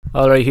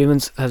Alright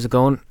humans, how's it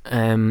going?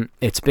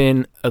 It's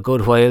been a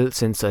good while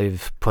since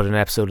I've put an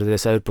episode of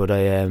this out, but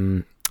I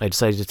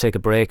decided to take a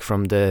break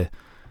from the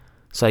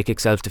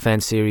Psychic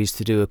Self-Defense series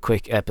to do a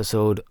quick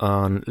episode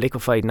on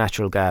liquefied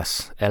natural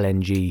gas,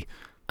 LNG.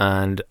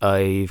 And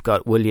I've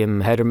got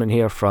William Hederman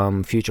here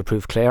from Future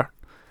Proof Clare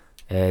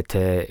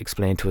to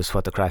explain to us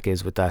what the crack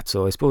is with that.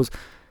 So I suppose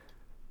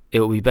it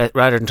would be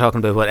rather than talking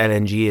about what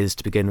LNG is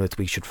to begin with,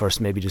 we should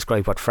first maybe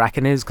describe what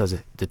fracking is, because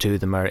the two of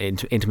them are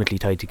intimately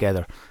tied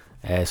together.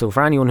 So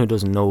for anyone who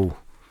doesn't know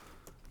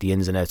the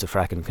ins and outs of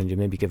fracking, can you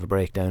maybe give a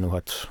breakdown of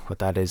what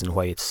that is and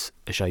why it's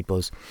a shite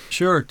buzz?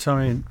 Sure,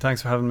 Tony.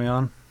 Thanks for having me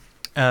on.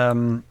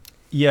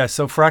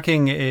 So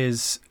fracking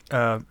is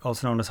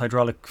also known as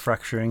hydraulic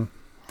fracturing.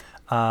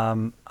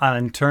 And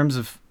in terms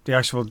of the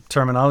actual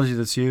terminology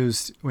that's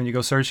used when you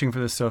go searching for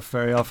this stuff,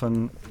 very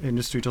often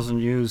industry doesn't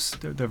use.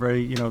 They're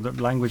very, the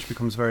language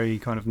becomes very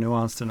kind of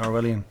nuanced and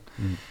Orwellian.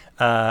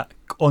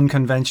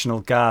 Unconventional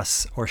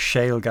gas or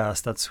shale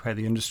gas, that's how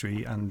the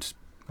industry and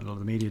a lot of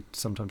the media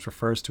sometimes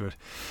refers to it.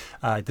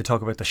 They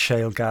talk about the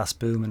shale gas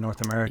boom in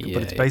North America,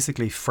 but it's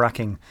basically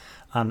fracking.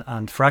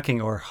 And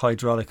fracking or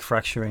hydraulic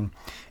fracturing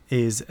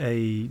is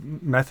a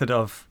method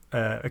of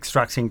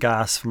extracting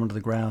gas from under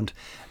the ground.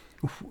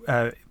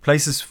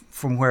 Places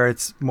from where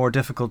it's more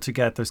difficult to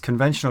get, there's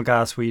conventional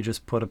gas where you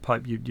just put a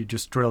pipe, you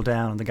just drill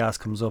down and the gas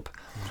comes up.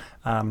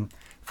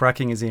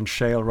 Fracking is in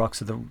shale rock,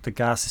 so the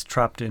gas is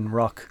trapped in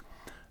rock,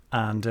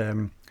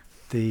 and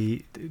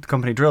the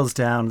company drills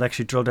down. They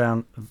actually drill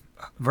down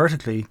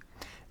vertically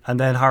and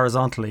then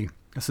horizontally.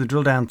 So they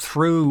drill down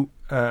through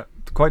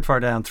quite far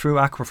down through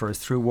aquifers,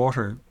 through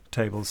water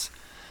tables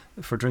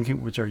for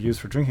drinking, which are used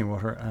for drinking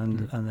water,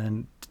 and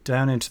then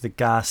down into the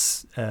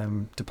gas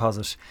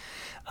deposit,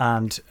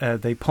 and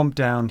they pump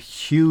down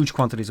huge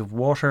quantities of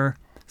water,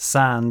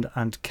 sand,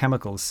 and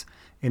chemicals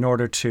in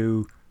order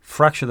to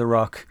fracture the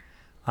rock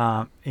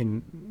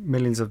in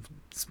millions of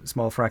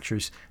small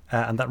fractures,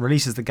 and that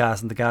releases the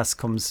gas, and the gas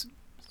comes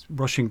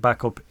rushing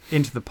back up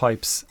into the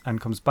pipes and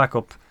comes back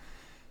up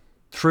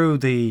through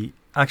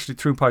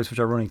pipes which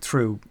are running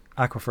through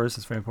aquifers.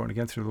 It's very important,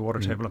 again, through the water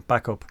table and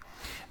back up.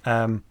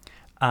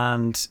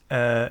 And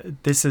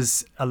this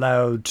is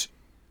allowed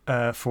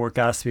for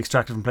gas to be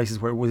extracted from places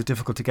where it was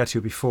difficult to get to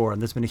before,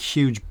 and there's been a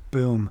huge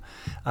boom.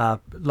 A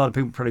lot of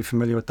people are probably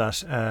familiar with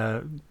that.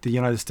 The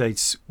United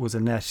States was a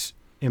net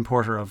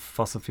importer of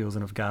fossil fuels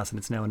and of gas, and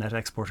it's now a net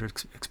exporter.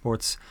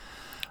 Exports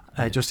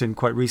just in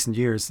quite recent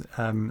years,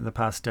 in the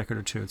past decade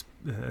or two, it's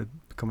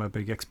become a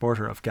big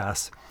exporter of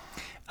gas.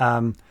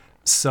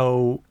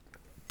 So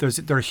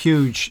there are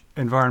huge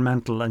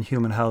environmental and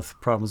human health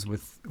problems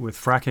with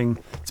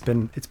fracking.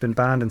 It's been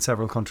banned in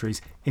several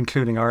countries,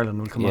 including Ireland.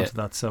 We'll come on to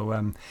that.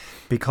 So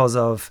because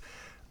of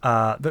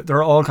there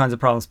are all kinds of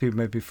problems. People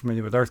may be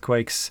familiar with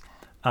earthquakes,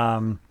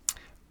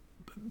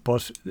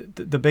 but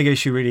the big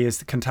issue really is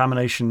the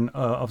contamination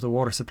of the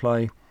water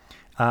supply,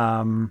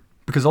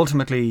 because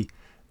ultimately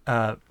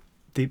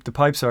the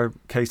pipes are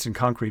cased in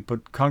concrete,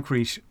 but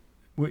concrete,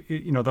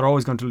 they're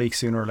always going to leak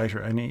sooner or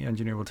later. Any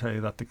engineer will tell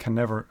you that they can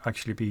never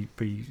actually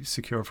be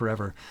secure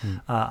forever.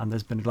 And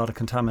there's been a lot of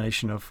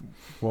contamination of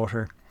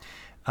water,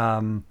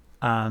 and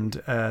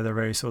there are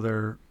various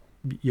other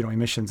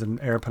emissions and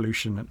air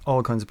pollution and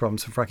all kinds of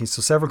problems from fracking.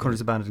 So several countries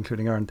have banned it,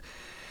 including Ireland.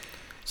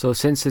 So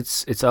since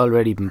it's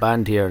already been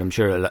banned here, and I'm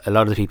sure a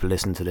lot of the people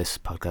listening to this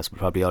podcast will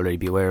probably already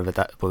be aware of it,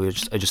 but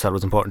I just thought it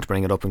was important to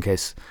bring it up in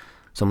case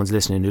someone's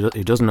listening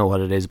who doesn't know what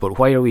it is. But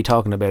why are we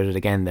talking about it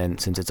again then,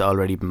 since it's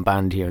already been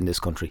banned here in this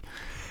country?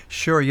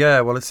 Sure,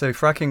 yeah. Well, let's say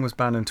fracking was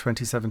banned in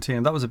 2017,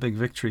 and that was a big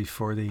victory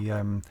for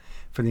the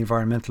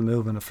environmental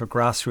movement and for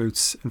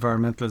grassroots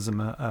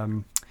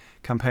environmentalism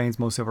campaigns,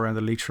 mostly around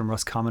the Leitrim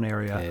Roscommon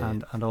area,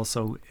 and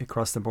also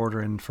across the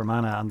border in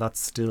Fermanagh, and that's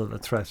still a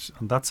threat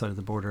on that side of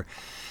the border.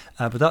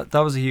 But that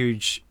was a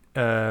huge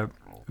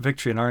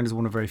victory, and Ireland is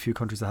one of very few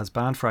countries that has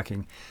banned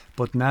fracking.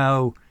 But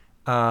now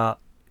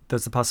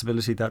there's the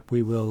possibility that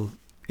we will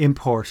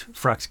import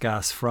fracked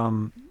gas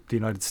from the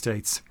United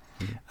States.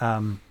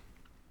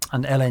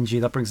 And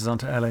LNG, that brings us on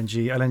to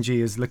LNG.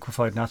 LNG is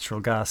liquefied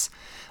natural gas.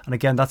 And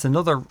again, that's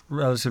another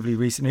relatively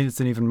recent, it's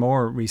an even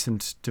more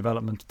recent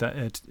development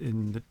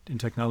in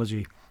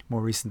technology,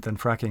 more recent than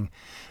fracking.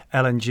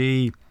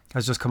 LNG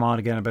has just come on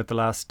again about the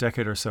last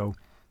decade or so.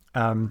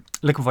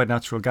 Liquefied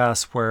natural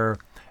gas, where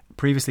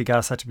previously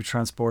gas had to be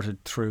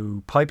transported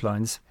through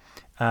pipelines.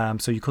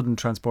 So you couldn't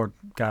transport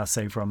gas,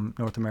 say, from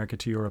North America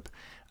to Europe.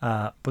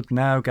 But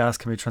now gas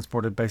can be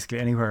transported basically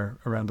anywhere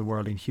around the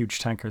world in huge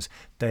tankers.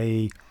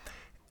 They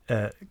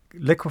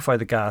liquefy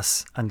the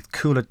gas and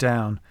cool it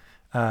down.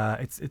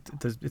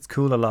 It's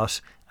cool a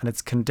lot, and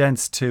it's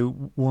condensed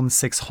to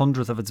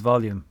 1/600th of its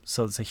volume.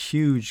 So it's a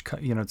huge,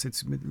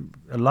 it's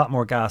a lot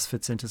more gas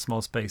fits into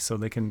small space. So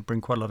they can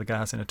bring quite a lot of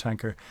gas in a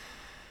tanker.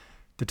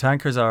 The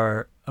tankers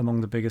are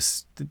among the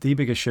biggest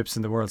ships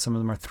in the world. Some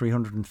of them are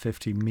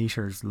 350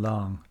 meters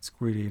long. It's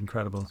really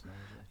incredible.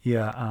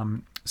 Yeah,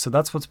 So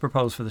that's what's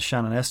proposed for the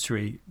Shannon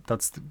Estuary.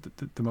 That's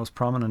the most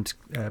prominent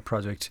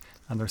project,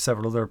 and there are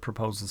several other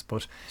proposals.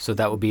 But so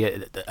that would be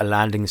a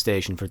landing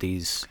station for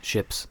these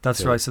ships.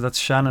 That's right. So that's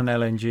Shannon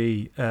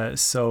LNG.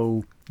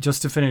 So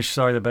just to finish,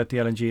 sorry about the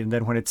LNG, and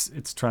then when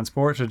it's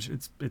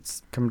transported,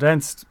 it's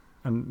condensed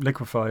and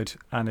liquefied,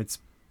 and it's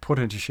put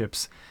into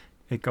ships.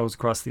 It goes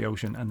across the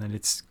ocean, and then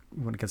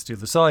when it gets to the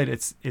other side,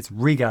 it's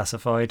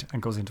regasified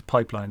and goes into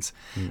pipelines.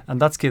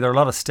 And that's key. There are a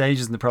lot of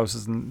stages in the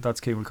process, and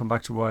that's key. We'll come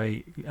back to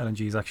why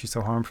LNG is actually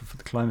so harmful for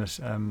the climate.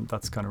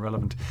 That's kind of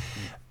relevant.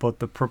 But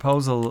the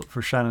proposal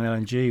for Shannon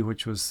LNG,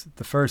 which was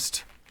the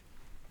first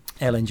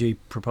LNG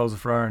proposal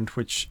for Ireland,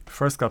 which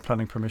first got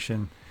planning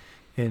permission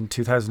in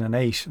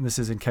 2008, and this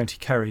is in County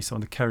Kerry. So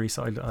on the Kerry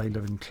side, I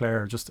live in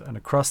Clare, and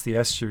across the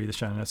estuary, the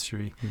Shannon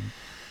Estuary.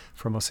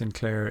 From us in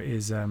Clare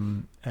is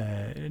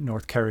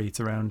North Kerry. It's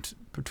around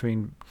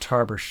between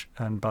Tarbert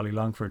and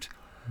Ballylongford.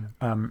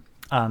 And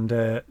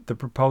the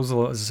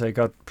proposal, as I say,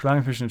 got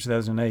planning permission in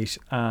 2008,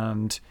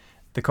 and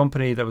the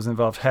company that was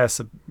involved, Hess,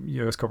 a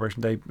US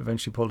corporation, they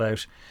eventually pulled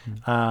out.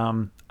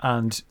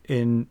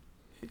 And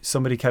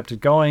somebody kept it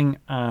going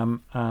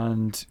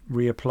and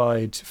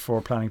reapplied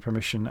for planning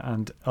permission.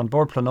 And On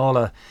Board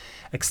Planola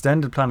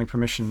extended planning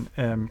permission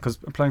because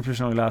planning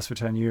permission only lasts for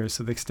 10 years,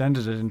 so they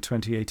extended it in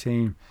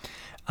 2018.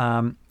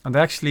 And they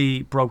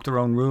actually broke their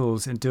own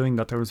rules in doing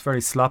that. They was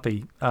very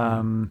sloppy.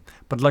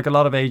 But like a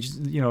lot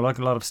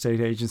of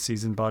state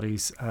agencies and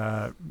bodies,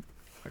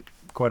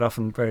 quite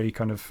often very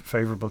kind of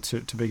favourable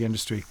to big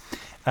industry.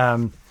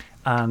 And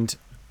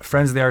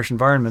Friends of the Irish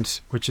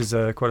Environment, which is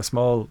quite a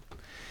small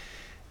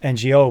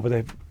NGO, but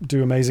they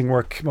do amazing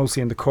work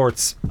mostly in the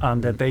courts,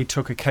 and they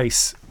took a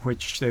case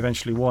which they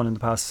eventually won in the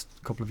past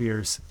couple of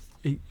years,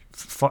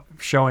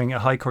 showing a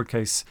High Court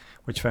case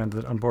which found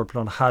that On Board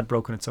Planola had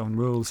broken its own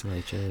rules.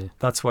 Right, yeah.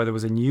 That's why there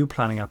was a new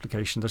planning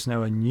application. There's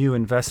now a new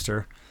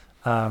investor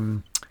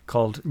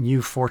called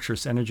New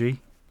Fortress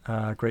Energy.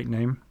 Great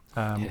name.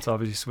 It's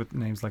obvious with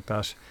names like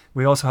that.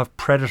 We also have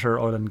Predator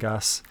Oil and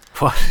Gas.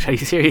 What? Are you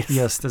serious?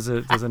 Yes, there's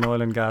an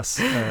oil and gas.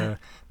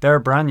 They're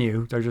brand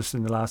new. They're just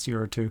in the last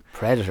year or two.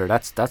 Predator.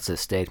 That's a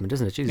statement,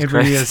 isn't it? Jesus It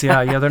Christ. really is.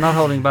 Yeah. They're not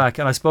holding back.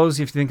 And I suppose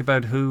if you think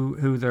about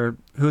who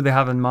they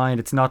have in mind,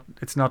 it's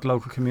not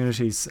local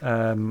communities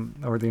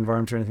or the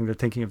environment or anything they're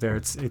thinking of there.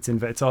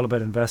 It's all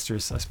about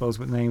investors. I suppose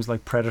with names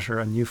like Predator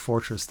and New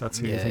Fortress, that's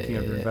who you're thinking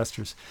of. Your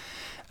investors.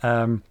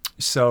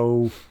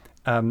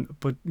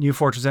 But New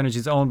Fortress Energy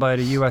is owned by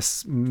the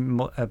US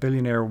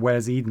billionaire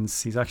Wes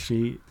Edens. He's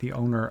actually the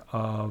owner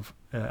of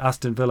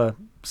Aston Villa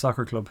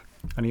Soccer Club,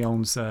 and he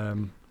owns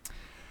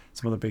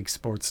some other big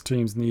sports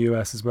teams in the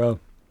US as well.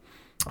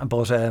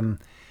 But so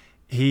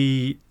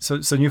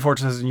New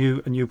Fortress has a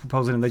new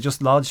proposal, and they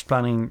just lodged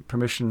planning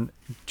permission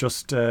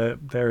just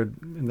there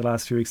in the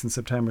last few weeks in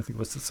September. I think it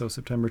was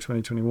September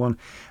 2021,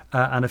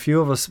 and a few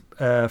of us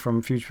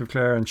from Future of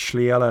Clare and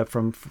Schliella,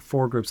 from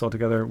 4 groups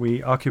altogether,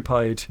 we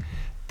occupied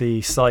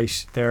the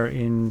site there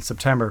in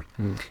September,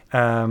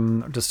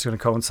 just going to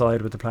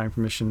coincide with the planning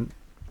permission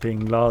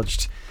being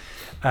lodged.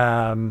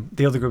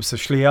 The other groups are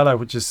Schliella,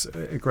 which is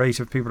great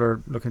if people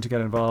are looking to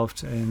get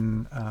involved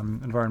in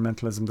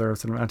environmentalism.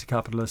 There's an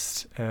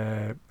anti-capitalist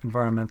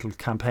environmental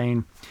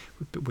campaign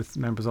with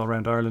members all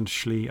around Ireland,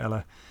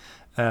 Schliella,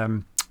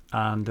 and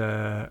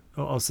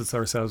also it's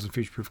ourselves in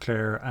Future Proof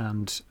Clare,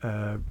 and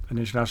an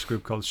international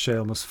group called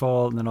Shale Must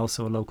Fall, and then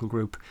also a local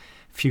group,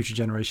 Future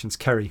Generations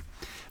Kerry.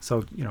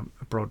 So,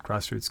 a broad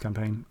grassroots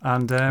campaign.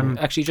 And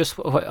actually, just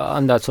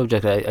on that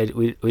subject,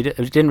 we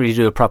didn't really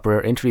do a proper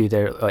interview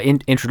there,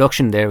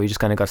 introduction there. We just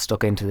kind of got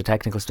stuck into the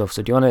technical stuff.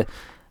 So do you want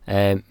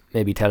to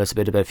maybe tell us a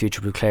bit about Future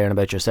Proof Clare and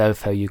about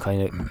yourself, how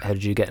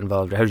did you get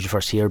involved, or how did you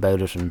first hear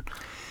about it, and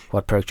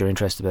what perked your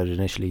interest about it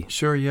initially?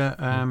 Sure, yeah.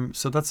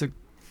 So it's a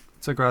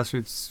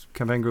grassroots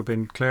campaign group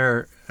in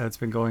Clare. It's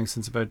been going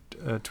since about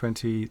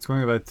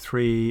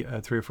 3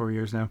 or 4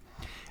 years now.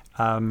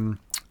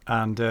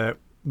 And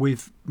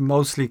we've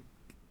mostly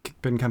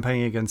been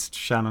campaigning against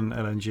Shannon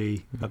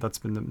LNG. That's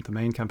been the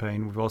main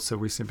campaign. We've also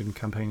recently been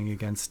campaigning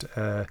against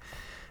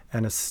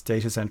Ennis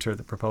Data Centre,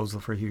 the proposal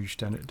for a huge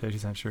data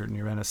centre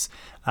near Ennis,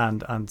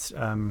 and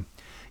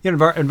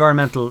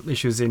environmental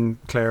issues in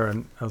Clare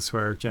and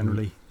elsewhere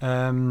generally.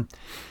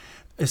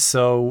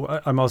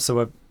 So I'm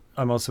also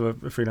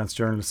a freelance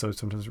journalist, so I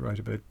sometimes write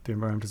about the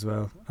environment as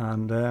well.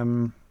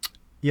 And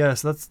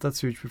so that's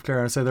Future Proof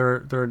Clare. I say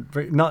they're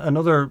not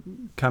another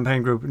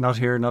campaign group, not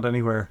here, not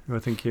anywhere, who I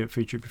think you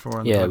featured before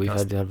on the podcast. We've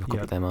had a couple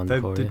of them on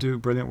before. They do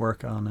brilliant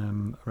work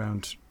on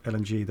around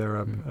LNG. They're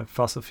a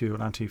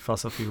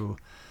anti-fossil fuel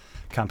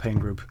campaign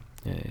group.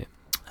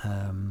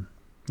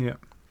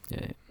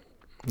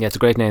 Yeah, it's a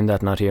great name,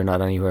 that Not Here,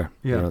 Not Anywhere.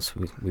 Yeah.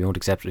 So we won't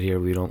accept it here,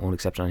 we won't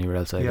accept it anywhere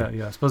else either.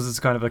 Yeah. I suppose it's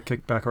kind of a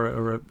kickback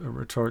or a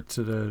retort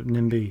to the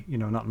NIMBY,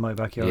 not in my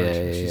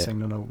backyard. She's saying,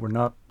 no, we're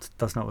not,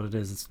 that's not what it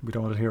is. We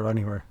don't want it here or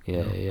anywhere.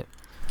 Yeah.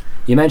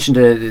 You mentioned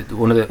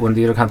one of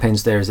the other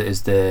campaigns there is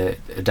the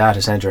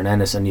data centre in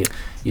Ennis, and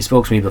you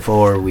spoke to me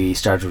before we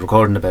started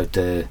recording about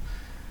the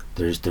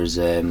there's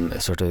a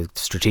sort of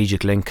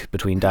strategic link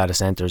between data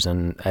centres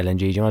and LNG.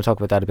 Do you want to talk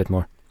about that a bit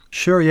more?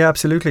 Sure, yeah,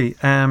 absolutely.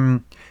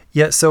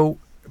 So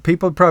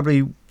people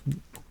probably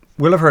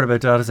will have heard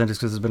about data centres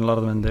because there's been a lot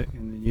of them in the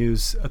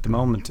news at the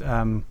moment.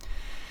 And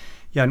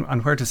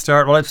where to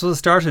start? Well, I'll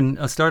start in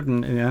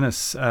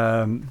Ennis.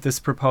 This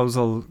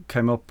proposal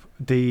came up.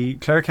 The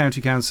Clare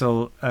County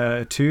Council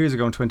 2 years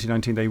ago in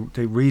 2019,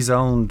 they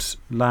rezoned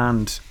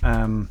land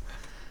and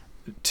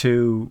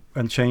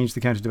changed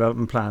the county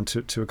development plan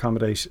to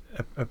accommodate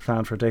a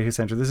plan for a data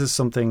centre. This is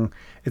something.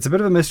 It's a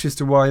bit of a mystery as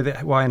to why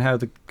and how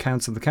the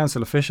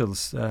council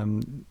officials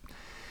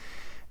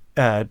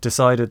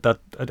decided that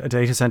a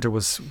data centre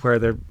was where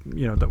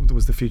that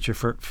was the future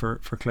for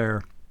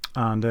Clare.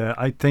 And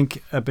I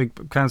think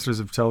councillors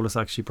have told us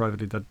actually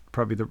privately that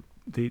probably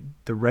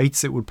the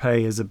rates it would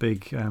pay is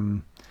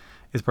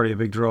probably a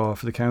big draw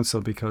for the council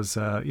because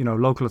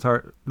local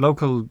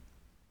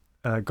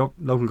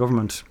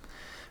government.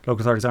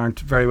 Local authorities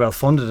aren't very well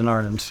funded in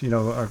Ireland.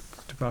 Our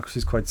democracy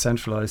is quite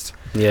centralised.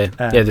 They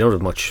don't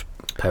have much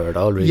power at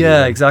all, really.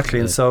 Yeah, exactly.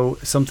 And so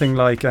something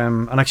like,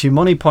 and actually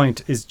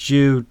Moneypoint is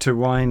due to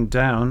wind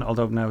down,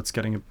 although now it's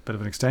getting a bit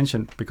of an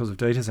extension because of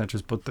data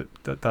centres, but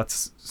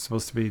that's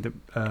supposed to be the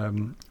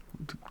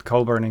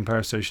coal burning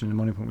power station in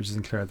Moneypoint, which is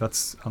in Clare.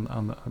 That's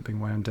on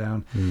being wound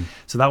down.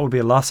 So that would be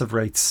a loss of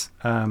rates.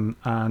 And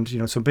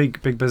so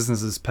big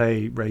businesses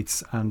pay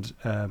rates, and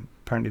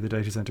apparently the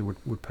data centre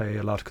would pay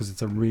a lot because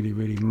it's a really,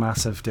 really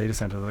massive data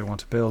centre that they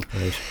want to build.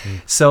 Right.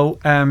 So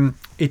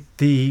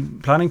the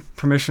planning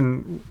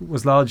permission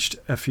was lodged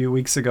a few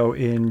weeks ago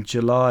in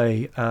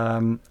July,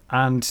 and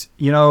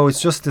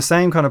it's just the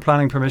same kind of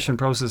planning permission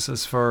process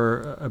as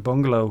for a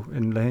bungalow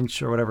in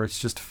Lahinch or whatever. It's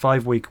just a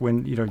 5-week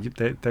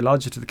they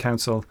lodge it to the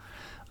council,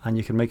 and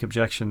you can make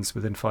objections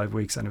within 5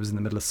 weeks. And it was in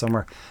the middle of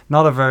summer.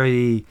 Not a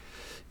very,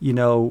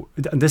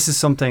 and this is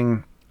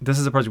something. This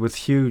is a project with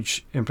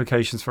huge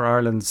implications for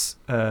Ireland's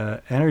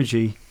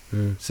energy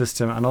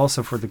system and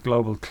also for the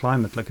global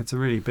climate. Like, it's a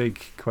really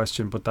big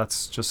question, but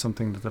that's just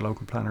something that the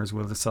local planners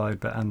will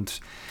decide. And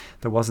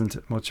there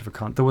wasn't much of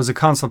there was a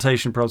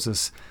consultation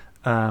process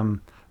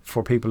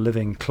for people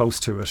living close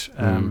to it.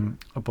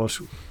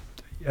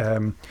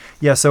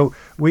 So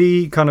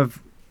we kind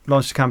of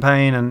launched a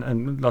campaign,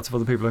 and lots of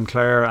other people in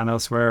Clare and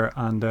elsewhere,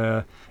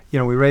 and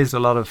we raised a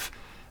lot of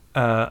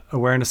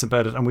awareness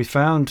about it. And we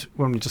found,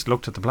 when we just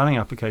looked at the planning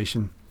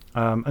application,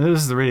 and this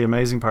is the really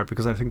amazing part,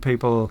 because I think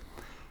people,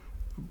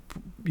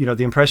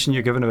 the impression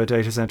you're given about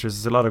data centres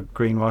is a lot of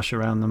greenwash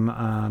around them,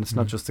 and it's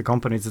not just the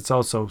companies, it's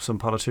also some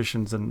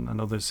politicians and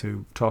others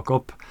who talk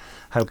up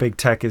how big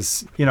tech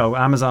is,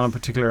 Amazon in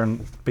particular,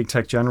 and big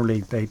tech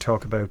generally, they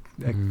talk about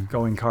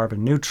going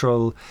carbon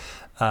neutral,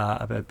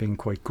 about being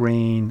quite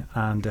green,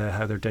 and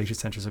how their data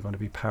centres are going to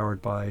be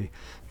powered by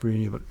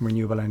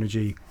renewable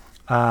energy.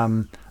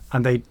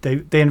 And they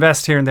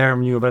invest here and there in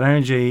renewable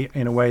energy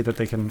in a way that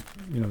they can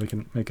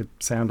make it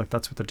sound like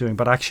that's what they're doing.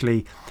 But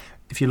actually,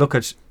 if you look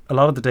at a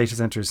lot of the data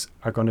centres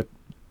in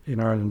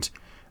Ireland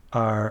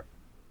are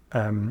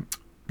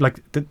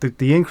like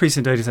the increase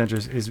in data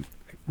centres is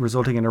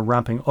resulting in a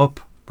ramping up.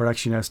 We're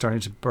actually now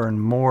starting to burn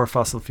more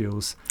fossil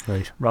fuels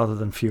rather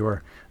than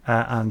fewer.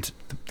 And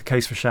the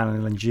case for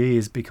Shannon LNG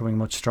is becoming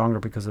much stronger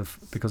because of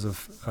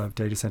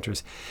data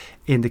centres.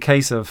 In the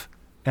case of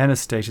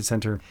Ennis data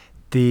centre,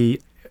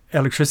 the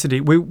electricity,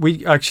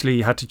 we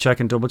actually had to check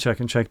and double check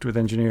and checked with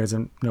engineers,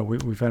 and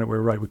we found out we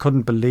were right. We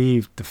couldn't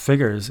believe the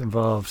figures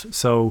involved.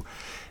 So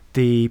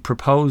the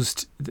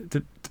proposal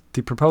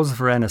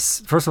for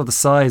Ennis, first of all, the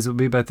size would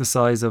be about the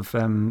size of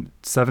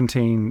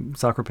 17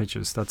 soccer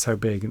pitches. That's how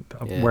big.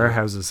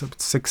 Warehouses,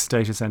 6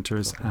 data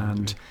centres,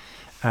 and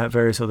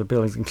various other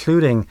buildings,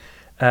 including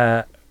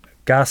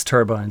gas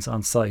turbines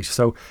on site.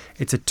 So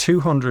it's a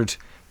 200.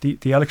 The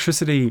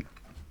electricity.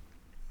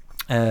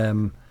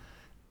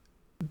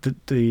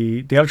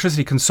 The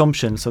electricity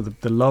consumption, so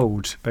the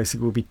load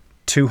basically will be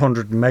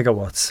 200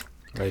 megawatts.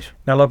 Right.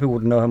 Now, a lot of people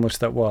wouldn't know how much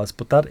that was,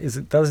 but that is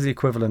the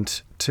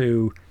equivalent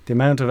to the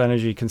amount of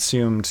energy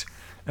consumed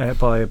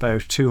by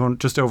about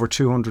just over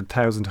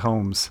 200,000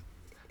 homes.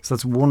 So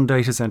that's one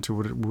data centre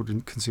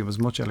would consume as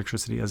much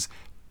electricity as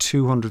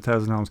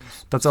 200,000 homes.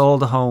 That's all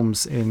the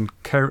homes in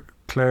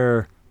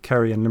Clare,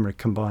 Kerry and Limerick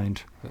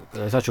combined.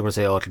 I thought you were going to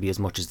say it would be as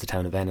much as the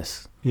town of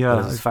Ennis.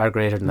 Yeah, it's far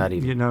greater than that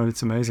even.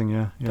 It's amazing.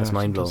 Yeah, that's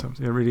mind blowing.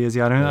 It really is.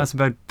 Yeah, I mean, that's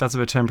about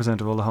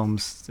 10% of all the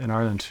homes in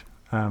Ireland.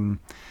 So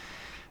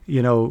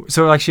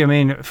actually, I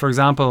mean, for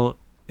example,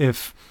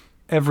 if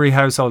every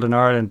household in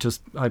Ireland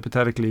just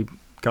hypothetically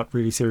got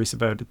really serious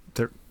about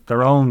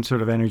their own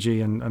sort of energy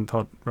and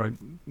thought, right,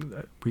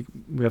 we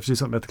have to do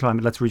something about the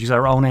climate. Let's reduce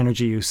our own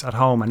energy use at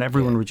home, and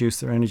everyone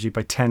reduced their energy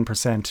by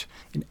 10%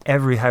 in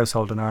every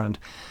household in Ireland.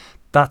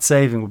 That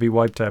saving will be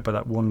wiped out by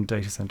that one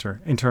data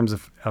centre in terms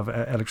of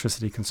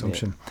electricity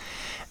consumption.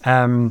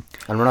 And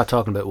we're not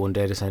talking about one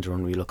data centre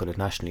when we look at it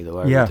nationally,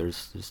 though. They're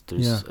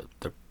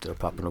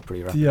popping up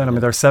pretty rapidly. Yeah, I mean,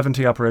 there are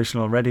 70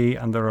 operational already,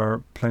 and there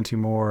are plenty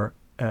more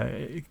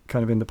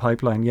kind of in the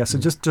pipeline. Yeah, so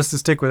just to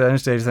stick with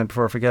energy data centre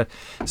before I forget.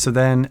 So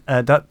then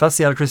that's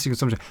the electricity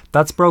consumption.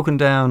 That's broken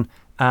down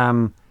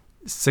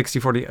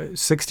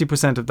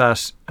 60% of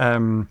that.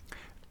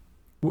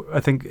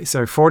 I think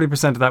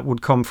 40% of that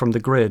would come from the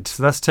grid.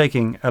 So that's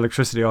taking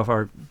electricity off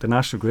the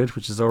national grid,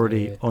 which is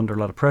already under a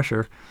lot of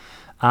pressure,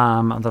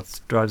 and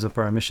that drives up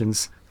our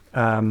emissions.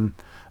 And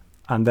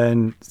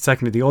then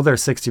secondly, the other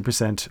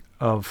 60%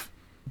 of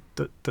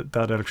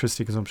that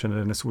electricity consumption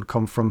in this would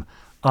come from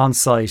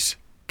on-site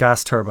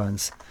gas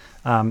turbines.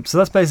 So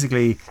that's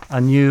basically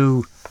a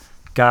new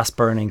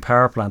gas-burning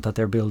power plant that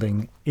they're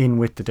building in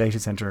with the data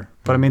centre.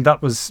 But I mean,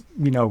 that was,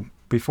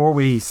 before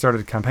we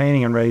started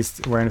campaigning and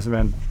raised awareness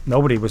around,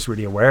 nobody was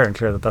really aware and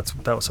clear that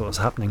that was what was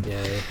happening.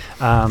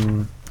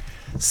 And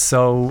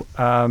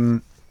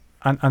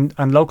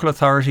local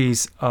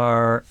authorities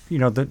are,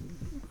 the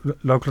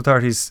local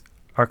authorities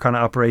are kind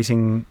of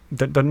operating.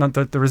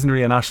 There isn't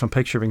really a national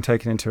picture being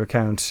taken into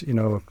account.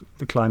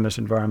 The climate,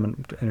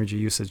 environment, energy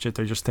usage.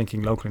 They're just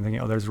thinking locally,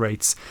 thinking, there's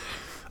rates,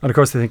 and of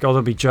course they think,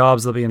 there'll be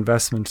jobs, there'll be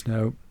investment.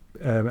 Now,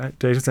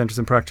 data centres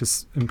in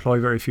practice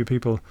employ very few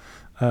people,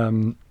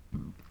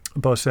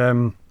 but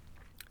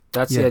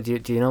that's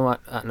it. Do you know what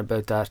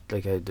about that?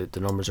 Like the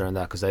numbers around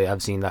that, because I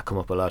have seen that come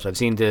up a lot. I've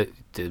seen the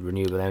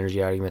renewable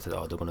energy argument that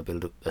they're going to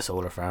build a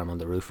solar farm on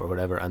the roof or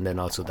whatever, and then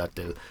also that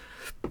they'll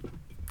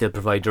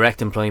provide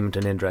direct employment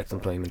and indirect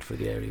employment for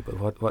the area.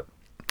 But what?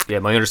 Yeah,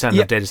 my understanding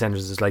of data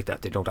centres is like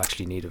that. They don't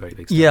actually need a very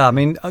big. Yeah, I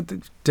mean,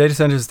 data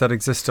centres that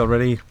exist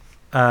already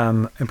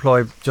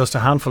employ just a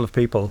handful of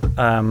people,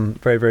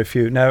 very, very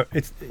few. Now,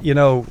 it's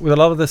with a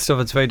lot of this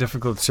stuff, it's very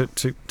difficult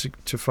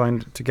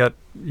to get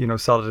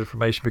solid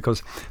information,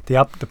 because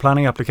the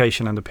planning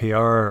application and the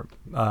PR,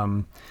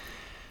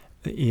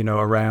 around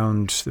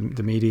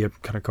the media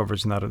kind of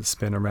coverage and that of the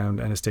spin around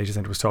Ennis Data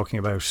Centre was talking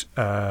about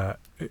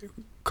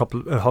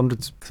couple of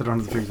hundreds. I don't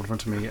have the figures in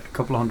front of me. A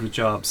couple of hundred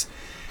jobs.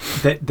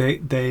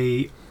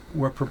 They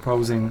are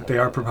proposing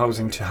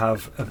to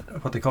have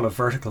what they call a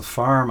vertical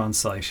farm on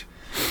site.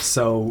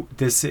 So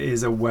this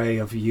is a way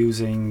of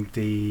using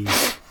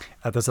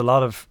there's a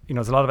lot of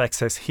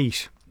excess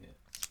heat.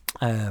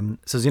 The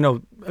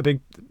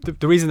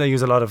reason they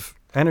use a lot of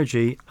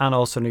energy and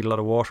also need a lot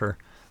of water.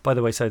 By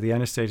the way, the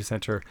Ennis Data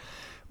Centre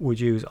would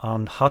use,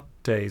 on hot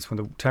days when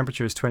the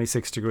temperature is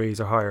 26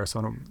 degrees or higher, so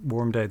on a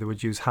warm day, they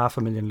would use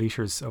 500,000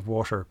 litres of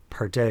water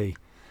per day.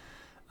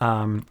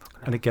 And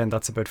again,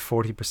 that's about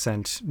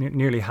 40%,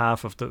 nearly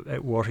half of the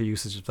water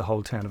usage of the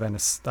whole town of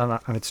Ennis. And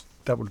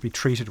that would be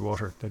treated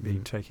water they'd be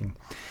taking.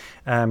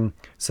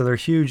 So they're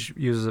huge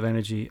users of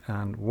energy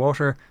and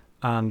water,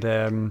 and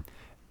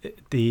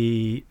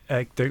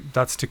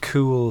that's to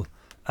cool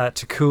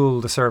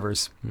the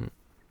servers.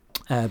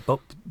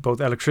 Both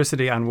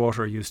electricity and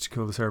water are used to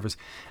cool the servers,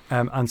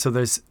 and so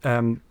there's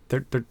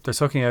they're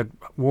sucking out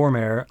warm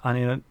air,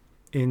 and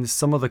in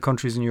some of the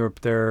countries in Europe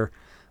there's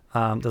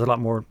a lot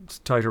more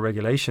tighter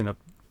regulation of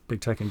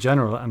big tech in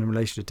general, and in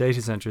relation to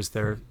data centres,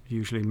 they're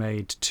usually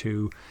made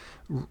to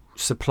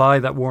supply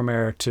that warm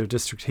air to a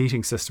district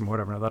heating system or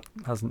whatever. Now, that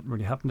hasn't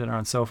really happened in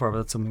Ireland so far, but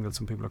that's something that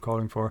some people are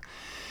calling for.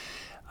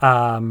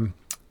 And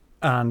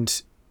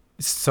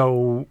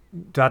so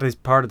that is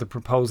part of the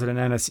proposal in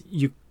Ennis.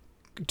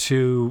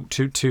 To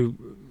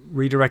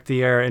redirect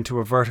the air into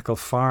a vertical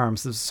farm.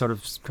 So this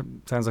sounds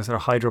like sort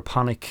of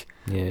hydroponic.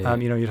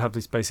 You'd have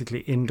this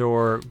basically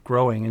indoor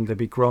growing, and they'd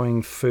be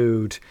growing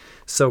food.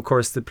 So of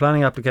course the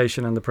planning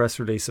application and the press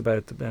release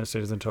about the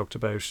ministers and talked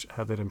about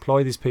how they'd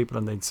employ these people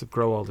and they'd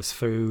grow all this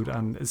food,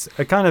 and it's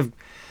a kind of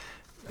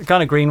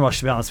greenwash,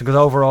 to be honest, because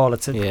overall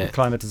it's a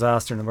climate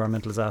disaster and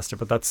environmental disaster.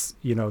 But that's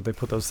they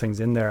put those things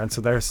in there, and so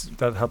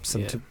that helps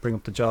them to bring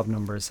up the job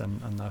numbers and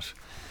that.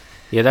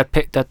 Yeah,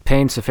 that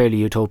paints a fairly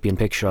utopian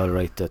picture, all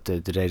right. That the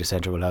data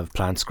centre will have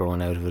plants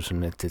growing out of it,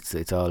 and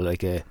it's all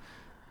like a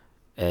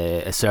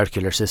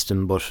circular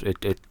system. But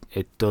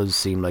it does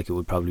seem like it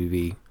would probably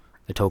be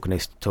a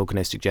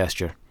tokenistic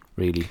gesture,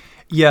 really.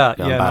 Yeah,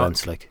 on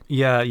balance, I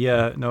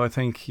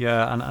think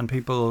and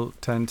people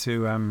tend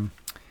to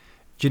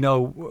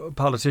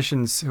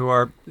politicians who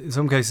are in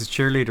some cases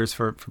cheerleaders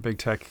for big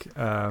tech.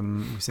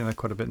 We've seen that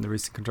quite a bit in the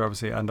recent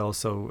controversy, and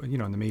also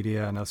in the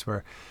media and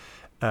elsewhere.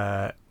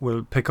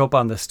 Will pick up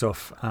on this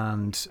stuff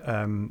and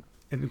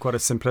in quite a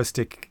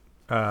simplistic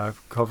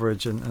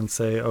coverage and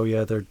say, oh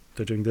yeah, they're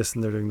doing this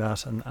and they're doing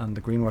that, and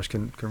the greenwash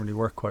can really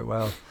work quite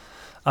well.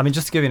 I mean,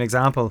 just to give you an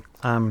example,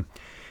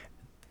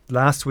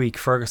 last week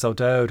Fergus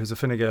O'Dowd, who's a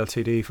Fine Gael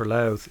TD for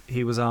Louth,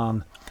 he was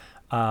on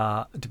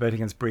debate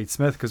against Breed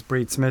Smith, because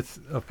Breed Smith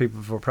of People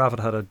Before Profit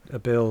had a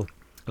bill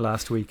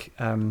last week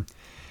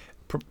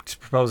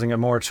proposing a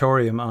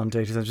moratorium on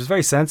data centres. It's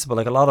very sensible.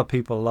 Like a lot of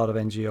people, a lot of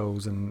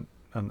NGOs and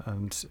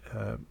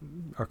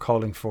are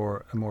calling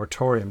for a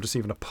moratorium, just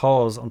even a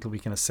pause until we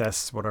can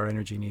assess what our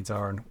energy needs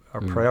are and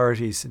our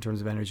priorities in terms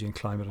of energy and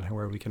climate, and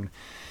where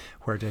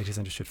data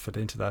centres should fit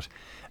into that.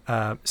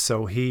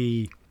 So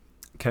he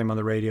came on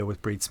the radio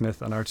with Breed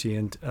Smith on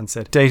RTÉ and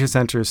said data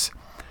centres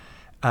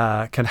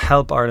can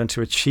help Ireland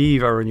to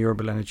achieve our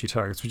renewable energy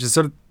targets, which is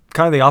sort of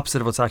kind of the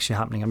opposite of what's actually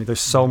happening. I mean, there's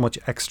so much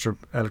extra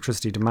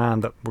electricity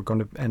demand that we're going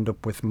to end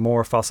up with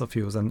more fossil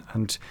fuels,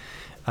 and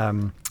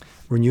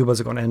renewables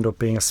are going to end up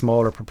being a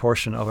smaller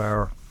proportion of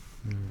our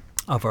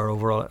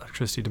overall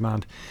electricity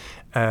demand.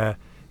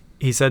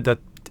 He said that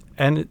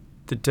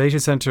the data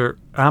center,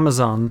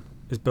 Amazon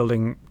is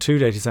building 2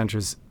 data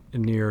centers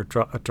near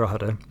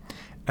Drogheda,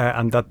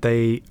 and that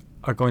they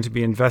are going to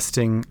be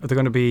they're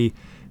going to be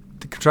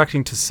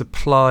contracting to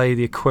supply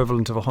the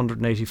equivalent of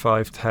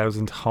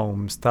 185,000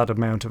 homes, that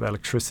amount of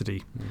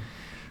electricity.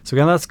 So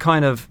again, that's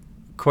kind of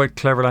quite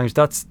clever language.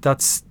 That's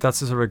a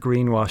sort of a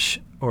greenwash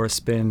or a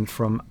spin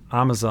from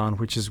Amazon,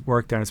 which has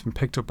worked there and it's been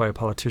picked up by a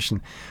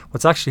politician.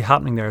 What's actually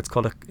happening there, it's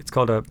called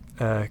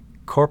a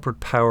corporate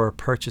power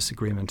purchase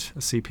agreement, a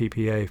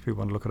CPPA, if you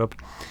want to look it up.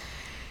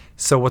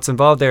 So what's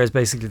involved there is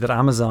basically that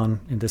Amazon,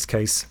 in this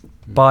case,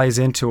 buys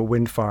into a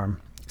wind farm.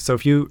 So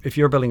if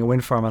you're building a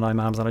wind farm and I'm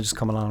Amazon, I just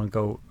come along and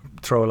go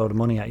throw a load of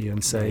money at you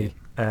and say,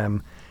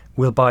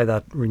 we'll buy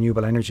that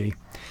renewable energy.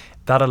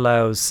 That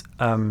allows,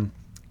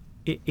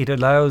 it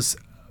allows,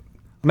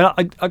 I mean, I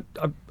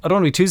don't want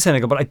to be too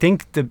cynical, but I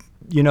think the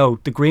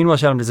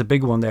greenwash element is a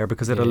big one there,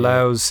 because it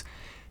allows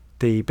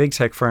the big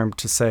tech firm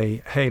to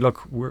say, hey,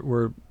 look,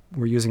 we're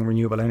using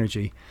renewable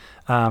energy.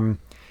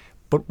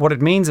 But what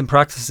it means in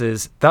practice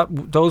is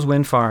that those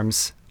wind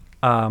farms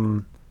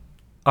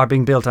are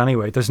being built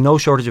anyway. There's no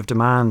shortage of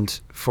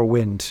demand for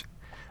wind.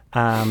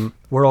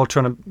 We're all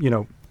trying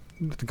to,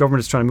 the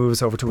government is trying to move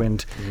us over to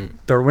wind.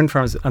 There are wind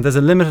farms, and there's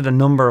a limited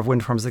number of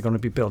wind farms that are going to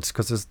be built,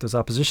 because there's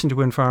opposition to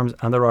wind farms,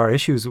 and there are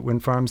issues with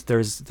wind farms.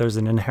 There's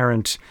an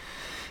inherent,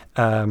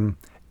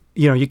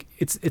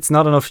 it's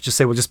not enough to just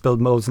say we'll just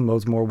build loads and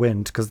loads more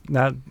wind, because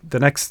now the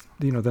next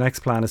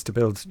plan is to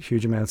build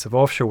huge amounts of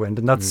offshore wind,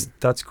 and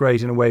that's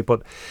great in a way,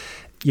 but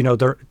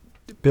they're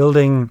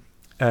building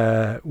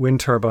wind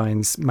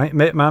turbines,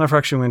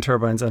 manufacturing wind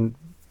turbines, and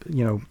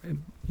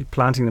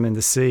planting them in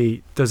the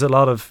sea. There's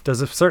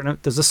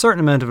a certain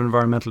amount of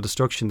environmental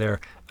destruction there,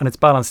 and it's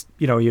balanced.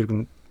 You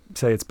can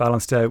say it's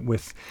balanced out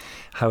with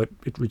how it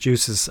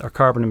reduces our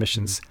carbon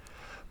emissions.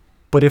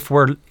 But if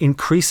we're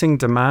increasing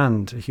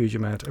demand a huge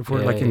amount, if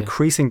we're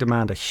increasing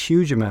demand a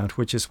huge amount,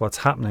 which is what's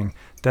happening,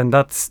 then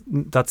that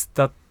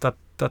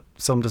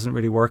sum doesn't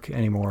really work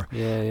anymore.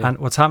 And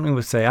what's happening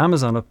with, say,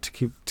 Amazon,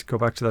 to go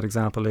back to that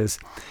example, is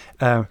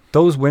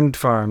those wind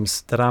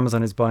farms that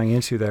Amazon is buying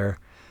into there,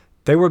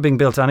 they were being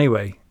built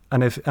anyway.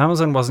 And if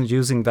Amazon wasn't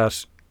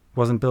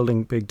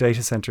building big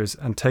data centers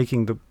and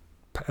taking the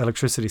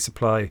electricity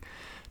supply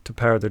to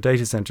power their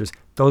data centers,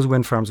 those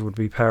wind farms would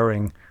be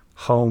powering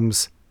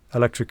homes,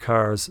 electric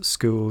cars,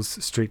 schools,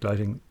 street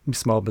lighting,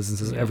 small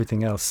businesses,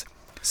 everything else.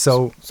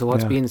 So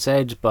what's being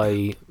said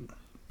by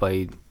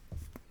what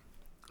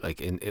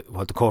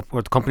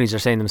the companies are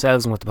saying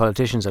themselves and what the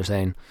politicians are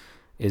saying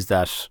is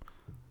that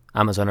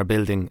Amazon are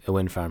building a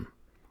wind farm,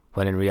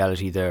 when in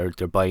reality they're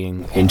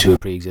buying into a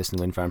pre-existing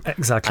wind farm.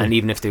 Exactly. And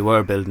even if they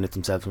were building it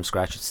themselves from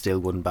scratch, it still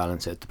wouldn't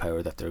balance out the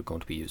power that they're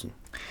going to be using.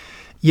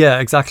 Yeah,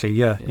 exactly.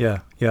 Yeah.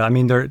 I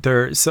mean,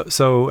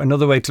 so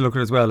another way to look at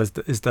it as well is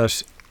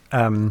that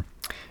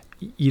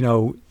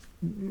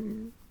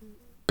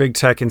big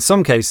tech in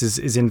some cases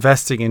is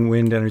investing in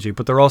wind energy,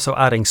 but they're also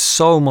adding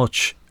so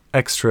much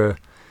extra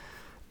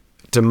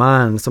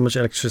demand, so much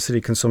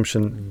electricity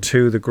consumption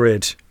to the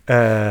grid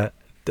that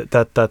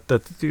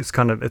it's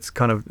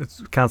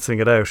cancelling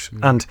it out.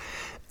 And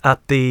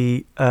at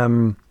the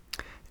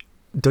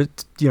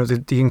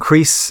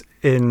increase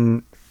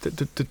in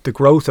the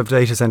growth of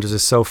data centers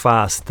is so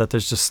fast that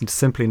there's just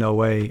simply no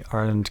way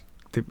our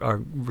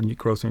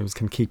growth rates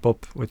can keep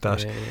up with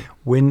that.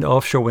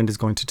 Offshore wind is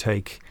going to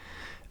take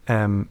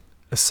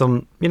it's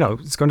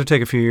going to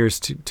take a few years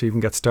to even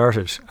get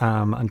started,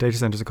 and data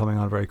centers are coming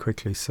on very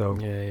quickly. So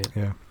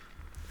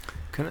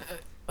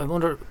I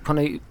wonder,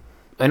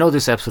 I know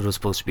this episode was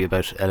supposed to be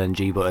about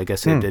LNG, but I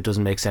guess it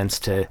doesn't make sense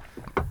to.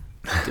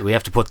 We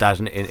have to put that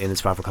in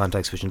its proper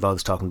context, which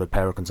involves talking about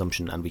power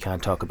consumption, and we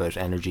can't talk about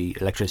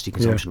electricity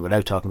consumption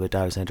without talking about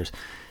data centers.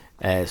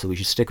 So we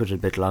should stick with it a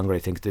bit longer. I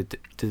think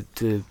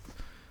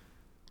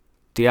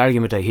the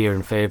argument I hear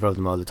in favour of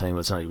them all the time,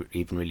 well, it's not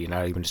even really an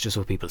argument, it's just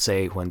what people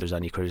say when there's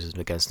any criticism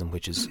against them,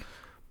 which is,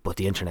 but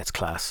the internet's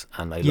class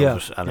and I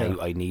love it,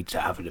 and I need to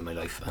have it in my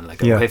life, and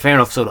okay, fair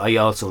enough. So I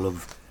also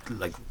love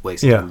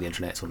wasting on the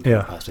internet, so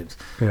pastimes.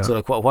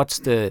 So what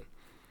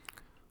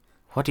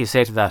do you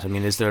say to that? I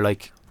mean, is there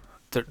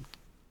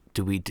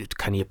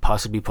can you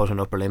possibly put an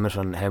upper limit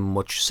on how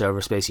much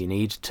server space you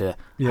need to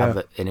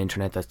have an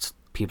internet that's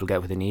people get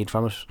what they need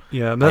from it?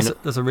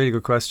 That's a really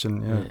good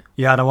question.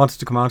 And I wanted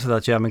to come on to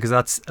that, because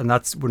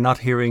that's we're not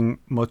hearing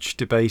much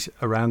debate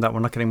around that. We're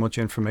not getting much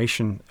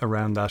information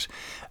around that.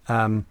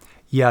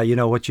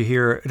 What you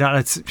hear, and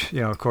it's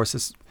of course,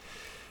 it's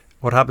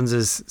what happens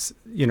is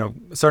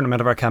a certain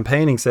amount of our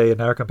campaigning, say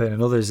in our campaign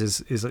and others,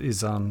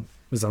 is on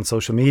is on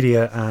social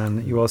media,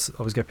 and you also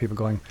always get people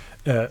going,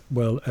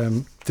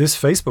 this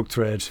Facebook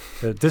thread,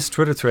 this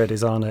Twitter thread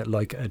is on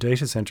like a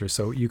data center,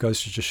 so you guys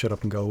should just shut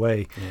up and go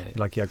away. Yeah.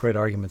 Like, yeah, great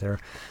argument there.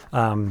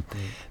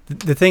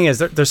 The thing is,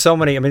 there's so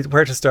many. I mean,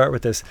 where to start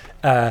with this?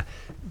 The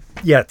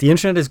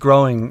internet is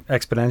growing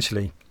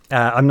exponentially.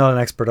 I'm not an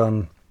expert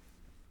on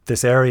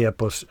this area,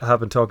 but I have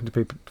been talking to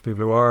people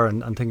who are,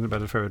 and thinking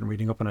about it and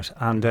reading up on it.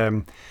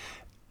 And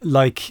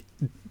like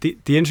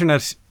the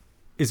internet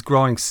is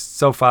growing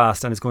so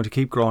fast, and it's going to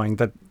keep growing,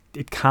 that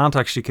it can't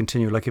actually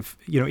continue. Like, if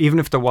even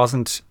if there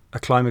wasn't a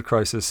climate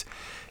crisis,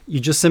 you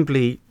just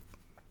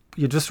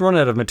run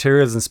out of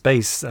materials and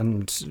space,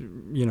 and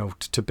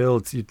to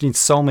build, you need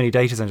so many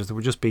data centers. There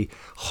would just be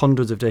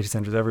hundreds of data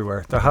centers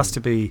everywhere. There has to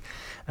be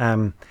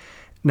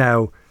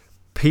now.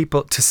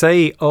 People to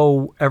say,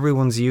 oh,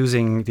 everyone's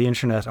using the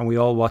internet and we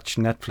all watch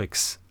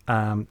Netflix,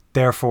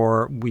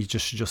 therefore we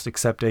just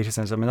accept data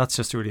centers. I mean, that's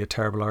just really a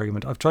terrible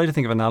argument. I've tried to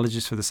think of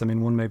analogies for this. I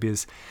mean, one maybe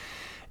is,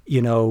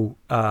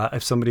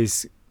 if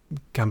somebody's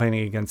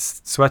campaigning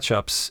against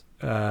sweatshops,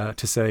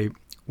 to say,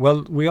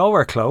 well, we all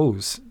wear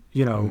clothes,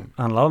 and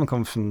a lot of them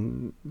come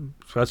from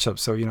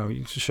sweatshops, so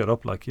you should shut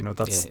up. Like,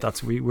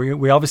 that's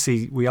we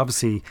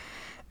obviously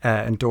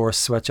endorse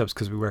sweatshops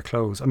because we wear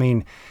clothes. I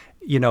mean,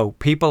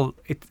 people,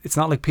 it's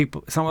not like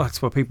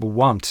what people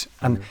want.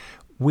 And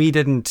we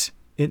didn't,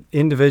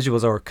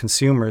 individuals or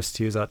consumers,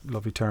 to use that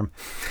lovely term,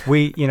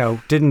 we,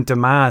 didn't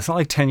demand. It's not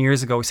like 10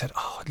 years ago we said,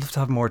 oh, I'd love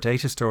to have more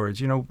data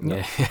storage.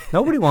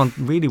 Nobody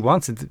really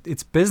wants it.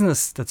 It's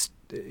business that's,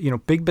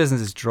 big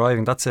business is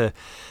driving. That's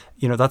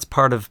that's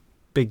part of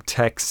big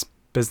tech's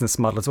business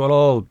model. It's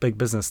all big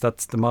business.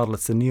 That's the model.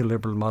 It's the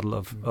neoliberal model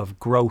of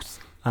growth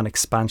and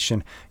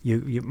expansion.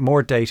 You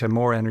more data,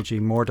 more energy,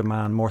 more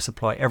demand, more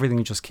supply.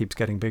 Everything just keeps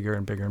getting bigger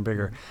and bigger and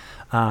bigger,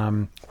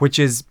 which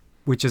is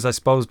I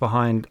suppose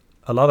behind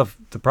a lot of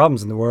the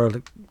problems in the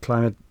world,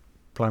 climate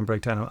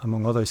breakdown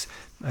among others,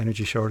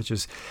 energy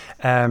shortages.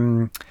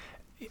 So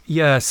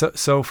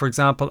for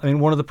example, I mean,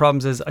 one of the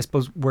problems is, I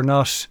suppose, we're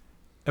not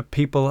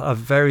people have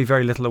very,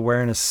 very little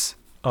awareness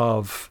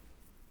of.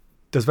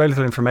 There's very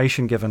little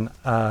information given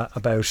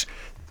about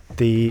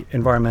the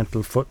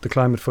the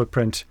climate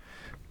footprint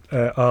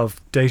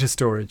of data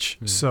storage.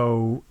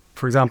 So,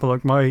 for example,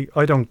 like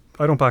I don't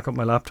back up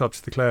my laptop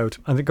to the cloud,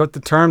 and they got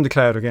the term the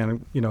cloud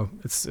again.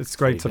 It's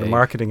great sort of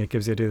marketing. It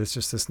gives you the idea it's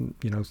just this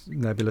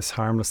nebulous,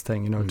 harmless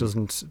thing. It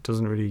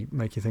doesn't really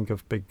make you think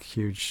of big,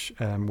 huge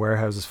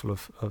warehouses full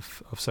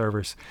of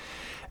servers.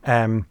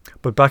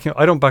 But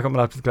I don't back up my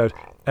laptop to the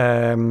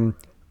cloud.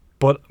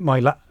 But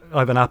I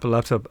have an Apple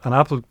laptop, and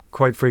Apple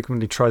quite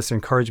frequently tries to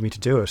encourage me to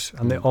do it,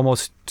 and they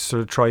almost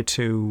sort of try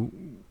to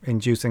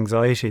induce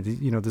anxiety.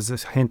 There's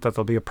this hint that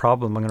there'll be a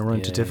problem. I'm going to run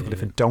into difficulty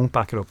if I don't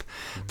back it up.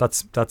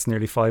 That's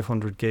nearly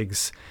 500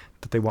 gigs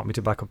that they want me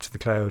to back up to the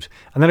cloud.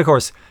 And then, of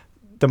course,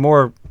 the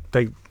more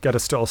they get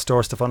us to all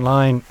store stuff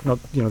online,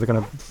 they're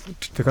going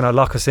to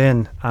lock us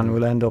in, and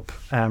we'll end up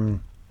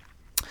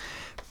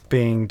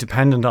being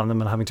dependent on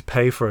them and having to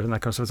pay for it, and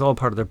that kind of stuff. It's all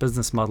part of their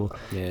business model.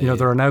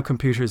 There are now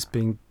computers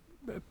being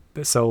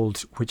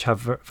sold which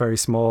have very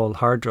small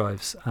hard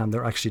drives, and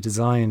they're actually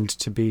designed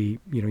to be,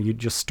 you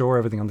just store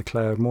everything on the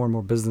cloud. More and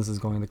more businesses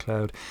going on the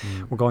cloud.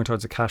 We're going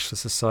towards a cashless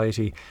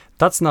society.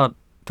 That's not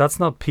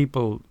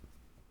people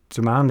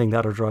demanding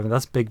that or driving.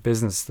 That's big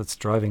business that's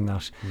driving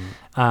that.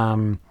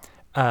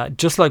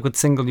 Just like with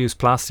single-use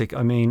plastic.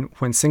 I mean,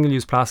 when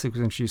single-use plastic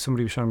was introduced,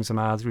 somebody was showing me some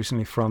ads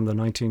recently from the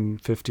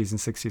 1950s and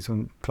 60s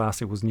when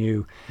plastic was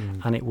new,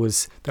 and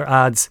their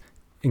ads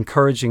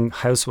encouraging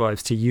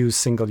housewives to use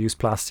single-use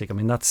plastic. I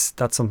mean, that's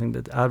something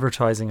that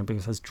advertising and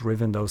business has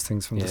driven those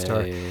things from the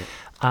start.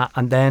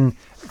 And then,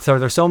 so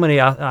there's so many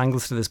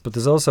angles to this, but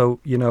there's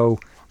also, in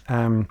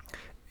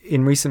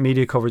recent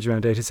media coverage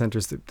around data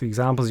centers, the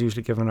examples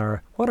usually given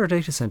are, what are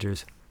data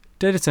centers?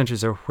 Data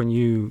centers are when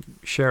you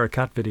share a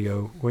cat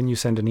video, when you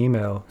send an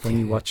email, when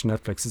you watch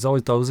Netflix. It's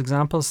always those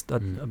examples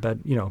that about,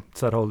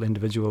 it's that whole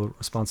individual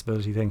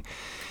responsibility thing.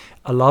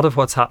 A lot of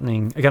what's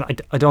happening, again,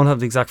 I don't have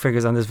the exact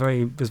figures, and there's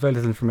very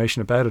little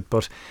information about it,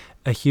 but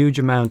a huge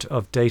amount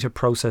of data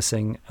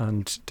processing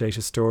and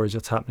data storage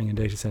that's happening in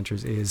data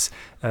centers is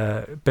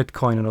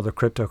Bitcoin and other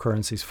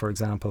cryptocurrencies, for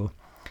example.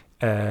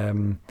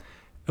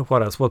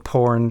 What else? Well,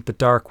 porn, the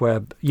dark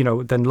web,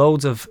 then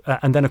loads of,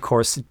 and then of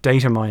course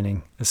data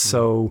mining.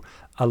 So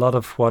a lot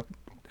of what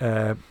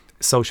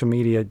social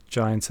media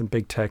giants and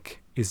big tech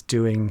is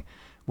doing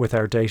with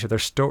our data, they're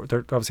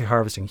obviously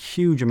harvesting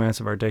huge amounts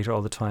of our data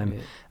all the time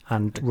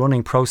and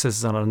running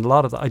processes on it. And a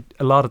lot of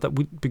that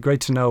would be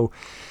great to know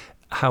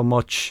how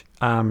much.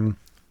 How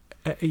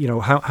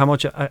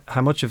much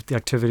of the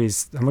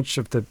activities, how much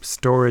of the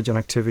storage and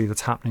activity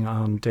that's happening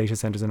on data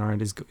centers in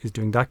Ireland is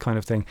doing that kind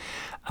of thing.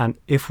 And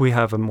if we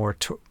have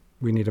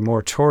we need a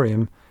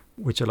moratorium,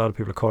 which a lot of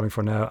people are calling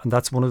for now, and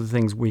that's one of the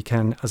things we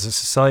can, as a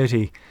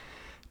society,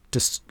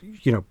 just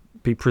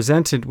be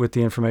presented with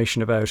the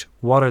information about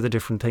what are the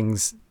different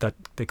things that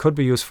they could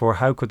be used for,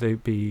 how could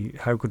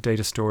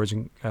data storage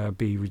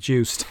be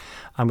reduced,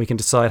 and we can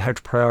decide how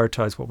to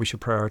prioritize what we should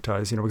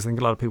prioritize. Because I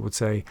think a lot of people would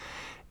say,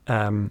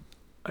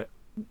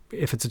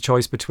 if it's a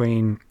choice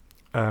between,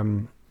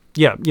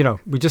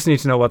 we just need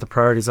to know what the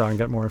priorities are and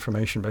get more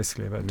information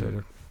basically about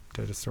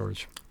data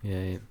storage.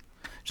 Yeah.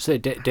 Just say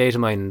data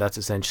mining. That's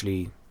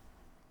essentially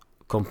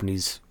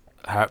companies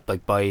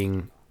like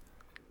buying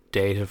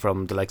data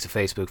from the likes of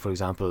Facebook, for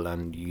example,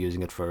 and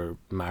using it for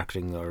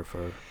marketing or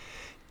for.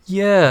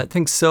 Yeah, I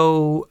think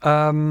so.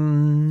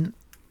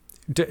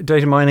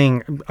 Data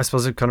mining, I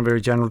suppose, is kind of a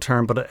very general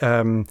term, but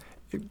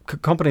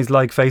companies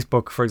like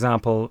Facebook, for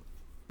example,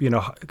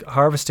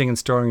 harvesting and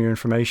storing your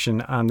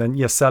information and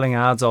then selling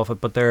ads off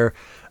it, but they're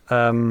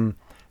I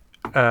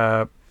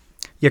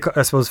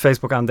suppose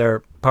Facebook and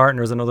their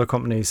partners and other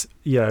companies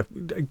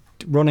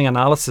running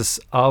analysis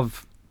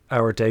of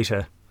our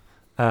data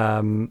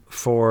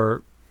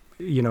for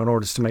in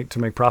order to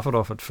make profit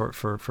off it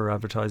for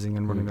advertising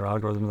and running their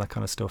algorithm and that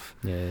kind of stuff.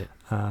 Yeah.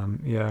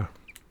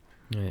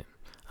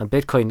 And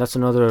Bitcoin, that's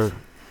another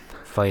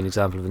fine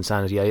example of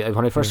insanity.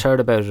 When I first heard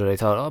about it, I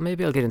thought,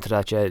 maybe I'll get into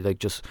that. Yeah, like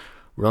just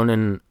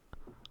running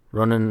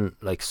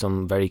like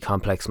some very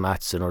complex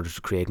maths in order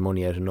to create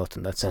money out of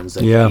nothing. That sounds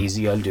like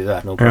easy. I'll do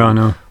that, no problem.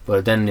 Yeah, I know.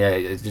 But then,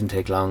 it didn't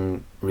take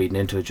long reading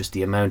into it. Just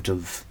the amount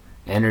of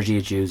energy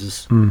it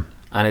uses, and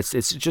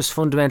it's just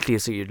fundamentally,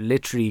 so you're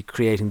literally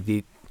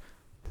creating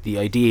the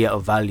idea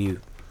of value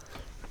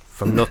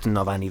from nothing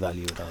of any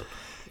value at all.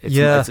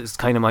 It's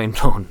kind of mind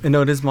blowing.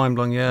 No, it is mind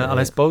blowing. Yeah, and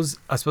I suppose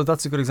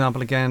that's a good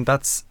example. Again,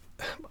 that's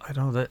I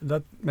don't know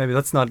that maybe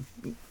that's not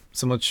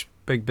so much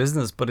big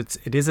business, but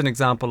it is an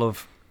example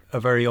of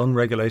a very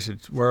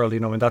unregulated world.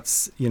 And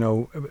that's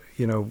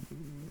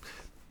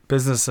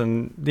business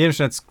and the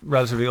internet's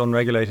relatively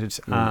unregulated.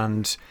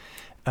 And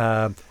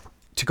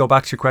to go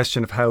back to your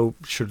question of how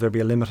should there be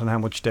a limit on how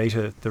much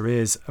data there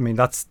is, I mean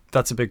that's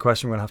a big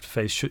question we're going to have to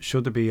face.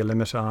 Should there be a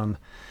limit on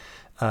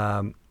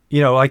I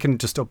can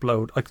just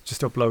upload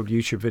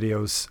YouTube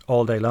videos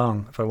all day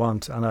long if I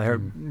want, and I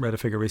read a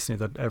figure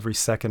recently that every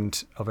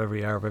second of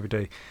every hour of every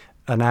day,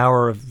 an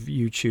hour of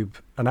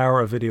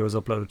video is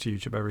uploaded to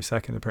YouTube every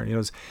second. Apparently,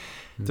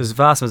 there's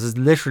vast amounts. There's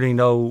literally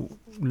no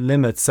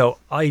limit. So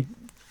I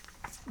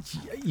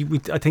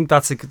think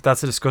that's a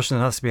discussion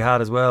that has to be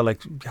had as well.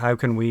 Like how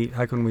can we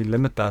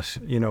limit that?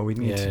 We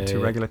need to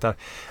regulate that.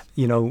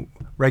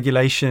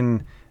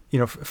 Regulation.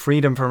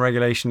 Freedom from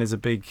regulation is a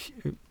big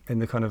in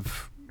the kind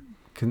of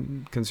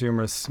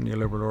consumerist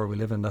neoliberal world we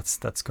live in. That's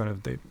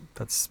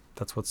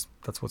what's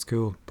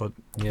cool. But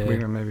we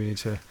maybe need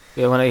to.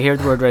 Yeah, when I hear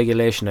the word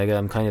regulation,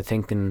 I'm kind of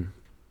thinking,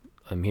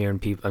 I'm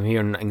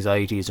hearing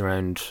anxieties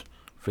around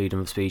freedom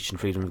of speech and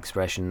freedom of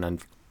expression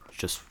and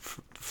just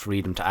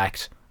freedom to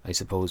act, I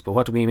suppose. But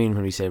what do we mean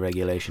when we say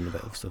regulation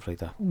about stuff like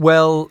that?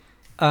 Well,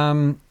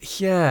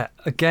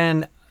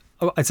 again,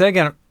 I'd say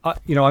again, I'm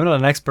not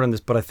an expert on this,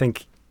 but I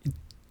think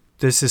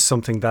this is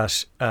something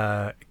that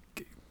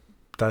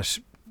that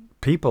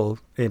people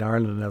in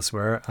Ireland and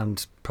elsewhere,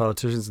 and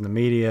politicians in the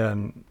media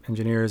and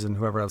engineers and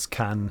whoever else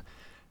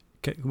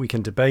we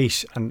can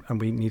debate, and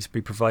we need to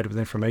be provided with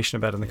information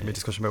about it, and there can be a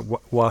discussion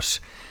about what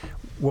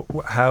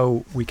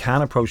how we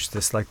can approach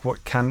this. Like how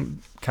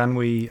can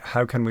we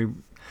I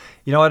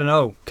don't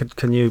know,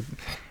 can you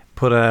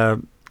put a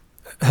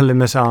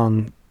limit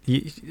on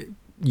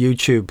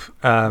YouTube?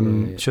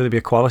 Should there be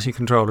a quality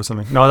control or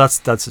something? No,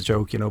 that's a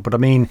joke, but I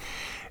mean,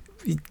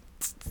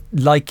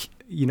 like,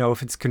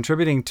 if it's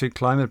contributing to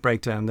climate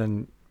breakdown,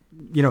 then,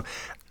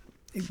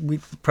 we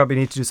probably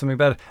need to do something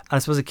about it. And I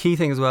suppose a key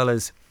thing as well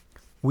is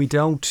we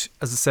don't,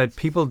 as I said,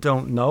 people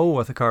don't know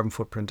what the carbon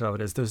footprint of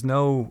it is. There's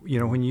no,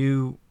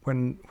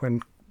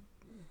 when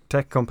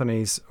tech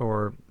companies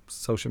or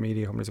social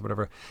media companies or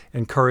whatever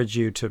encourage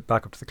you to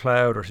back up to the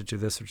cloud or to do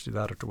this or to do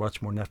that or to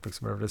watch more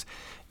Netflix or whatever it is,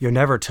 you're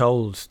never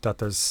told that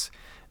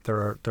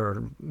there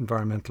are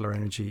environmental or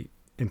energy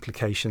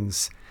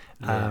implications.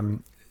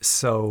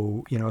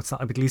 So, it's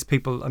not, at least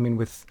people, I mean,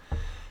 with,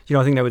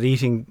 I think now with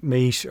eating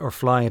meat or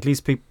flying, at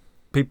least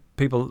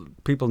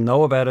people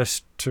know about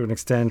it to an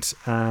extent,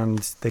 and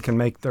they can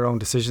make their own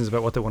decisions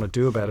about what they want to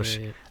do about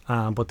it.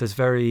 But there's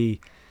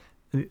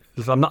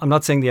I'm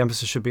not saying the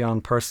emphasis should be on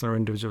personal or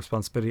individual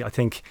responsibility. I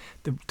think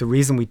the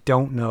reason we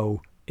don't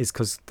know is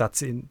because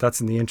that's in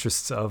the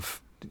interests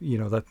of,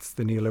 that's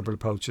the neoliberal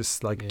approach.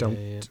 Just like,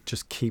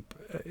 just keep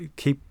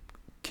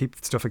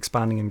stuff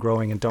expanding and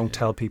growing, and don't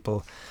tell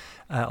people.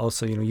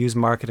 Also, use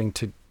marketing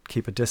to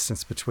keep a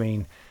distance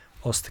between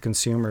us, the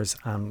consumers,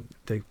 and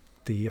the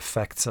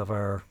effects of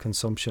our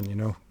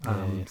consumption.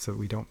 So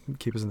we don't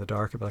keep us in the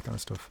dark about that kind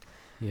of stuff.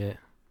 Yeah.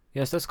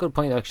 Yes, that's a good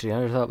point. Actually, I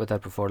never thought about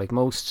that before. Like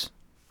most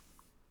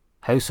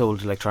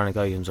household electronic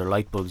items or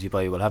light bulbs you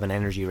buy will have an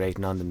energy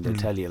rating on them. They'll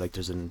tell you, like,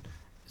 I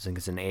think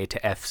it's an A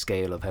to F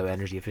scale of how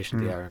energy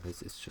efficient they are.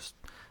 It's just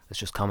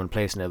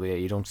commonplace now. But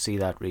you don't see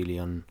that really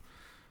on.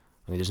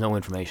 I mean, there's no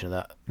information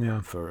of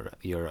that for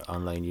your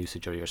online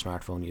usage or your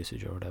smartphone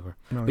usage or whatever.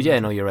 No, but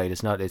you're right.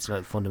 It's not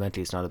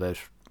fundamentally. It's not about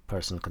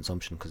personal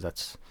consumption, because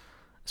that's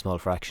a small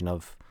fraction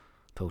of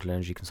total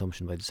energy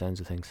consumption by the sounds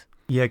of things.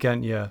 Yeah,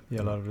 again, a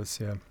lot of this.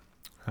 So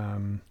I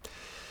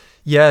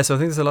think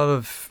there's a lot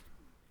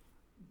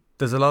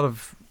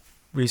of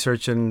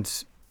research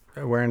and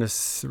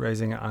awareness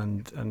raising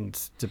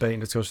and debate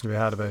and discussion to be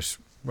had about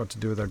what to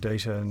do with our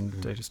data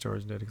and data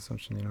storage and data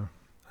consumption, you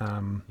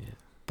know.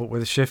 But where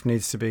the shift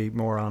needs to be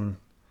more on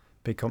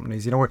big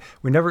companies. You know,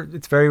 we never.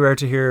 It's very rare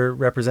to hear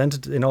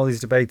represented in all these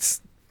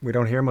debates. We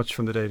don't hear much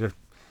from the data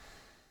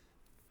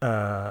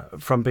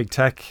from big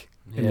tech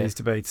in these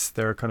debates.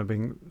 They're kind of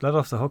being let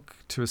off the hook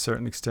to a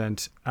certain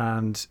extent.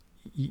 And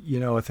you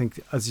know, I think,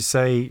 as you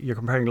say, you're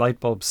comparing light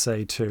bulbs,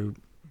 say, to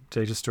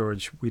data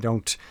storage. We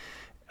don't.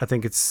 I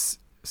think it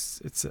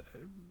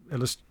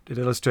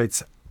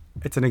illustrates.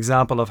 It's an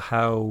example of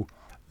how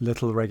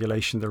little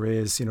regulation there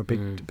is. You know,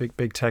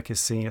 big tech is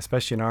seeing,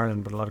 especially in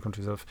Ireland, but a lot of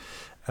countries have,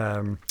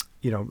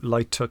 you know,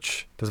 light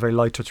touch. There's a very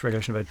light touch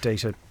regulation about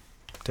data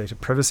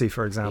privacy,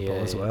 for example,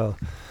 as well.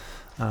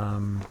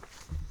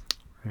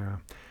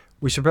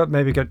 We should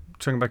maybe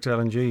turning back to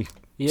LNG.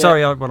 Yeah.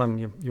 Sorry,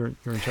 you're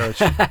in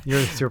charge.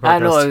 It's your podcast. I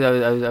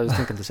know. I was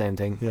thinking the same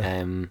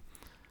thing.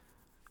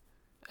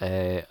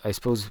 I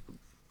suppose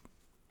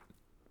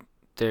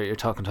you're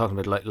talking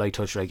about light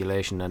touch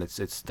regulation, and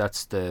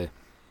that's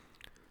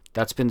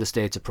been the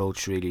state's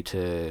approach really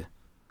to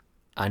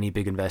any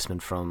big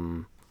investment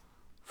from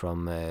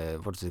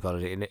what does it call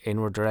it?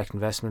 Inward direct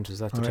investment, is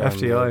that the term?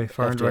 FDI,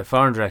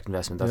 foreign direct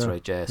investment. That's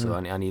right. Yeah. So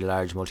any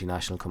large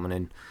multinational coming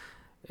in,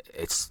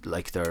 it's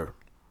like they're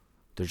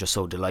just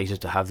so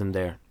delighted to have them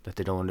there that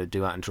they don't want to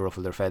do anything to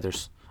ruffle their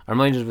feathers. I'm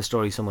reminded of a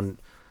story someone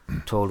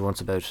told once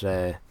about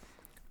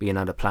being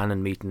at a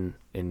planning meeting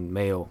in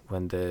Mayo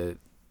when the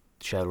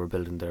Shell were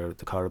building the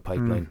Corrib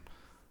pipeline,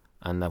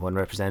 and that when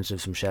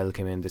representatives from Shell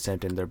came in, they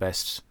sent in their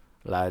best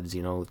lads,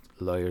 you know,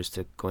 lawyers,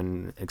 to go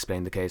and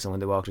explain the case, and when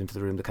they walked into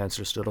the room, the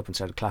councillor stood up and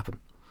started clapping.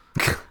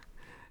 Do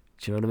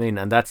you know what I mean?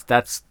 And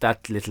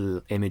that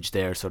little image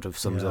there sort of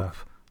sums up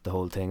the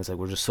whole thing. It's like,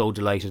 we're just so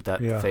delighted that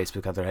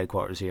Facebook have their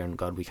headquarters here, and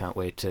God, we can't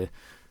wait to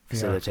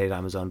facilitate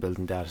Amazon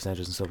building data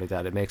centers and stuff like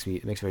that. It makes me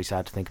very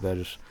sad to think about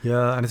it.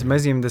 Yeah, and it's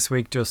amazing this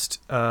week, just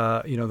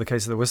you know, the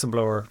case of the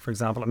whistleblower, for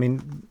example. I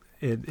mean,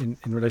 in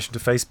relation to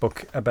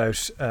Facebook,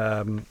 about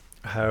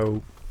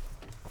how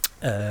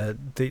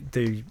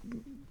the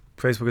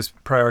Facebook is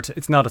priority.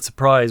 It's not a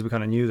surprise, we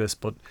kind of knew this,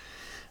 but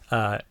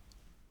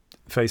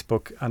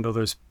Facebook and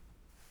others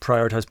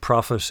prioritize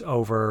profit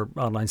over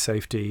online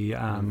safety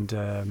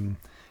and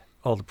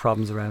all the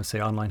problems around, say,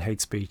 online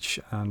hate speech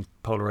and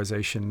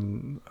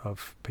polarization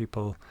of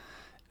people.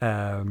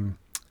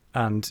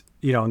 And,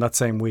 you know, in that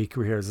same week,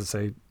 we hear, as I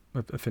say,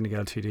 a Fine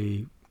Gael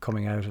TD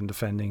coming out and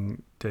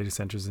defending data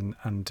centres and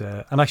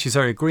actually,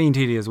 sorry, a Green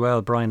TD as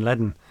well, Brian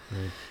Ledden,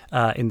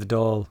 in the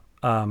Dáil,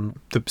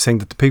 saying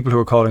that the people who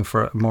were calling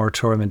for a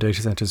moratorium in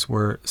data centres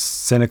were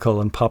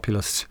cynical and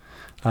populist.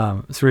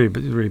 It's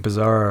really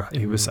bizarre.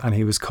 He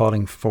was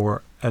calling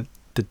for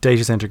the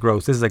data centre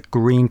growth. This is a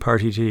Green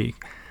Party TD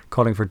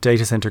calling for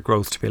data centre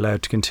growth to be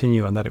allowed to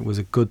continue, and that it was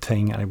a good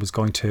thing, and it was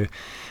going to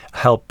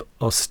help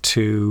us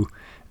to,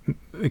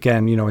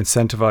 again, you know,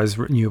 incentivise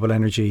renewable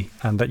energy,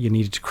 and that you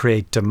needed to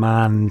create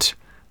demand.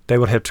 They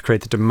would have to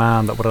create the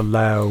demand that would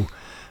allow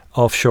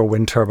offshore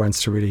wind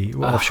turbines to really,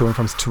 offshore wind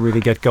farms to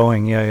really get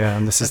going.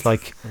 And this is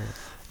like,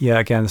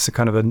 again, it's a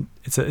kind of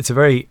it's a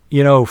very,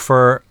 you know,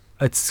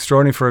 it's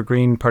extraordinary for a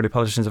Green Party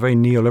politician. It's a very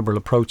neoliberal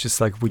approach.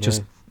 It's like,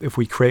 if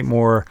we create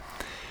more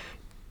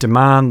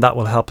demand, that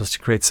will help us to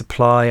create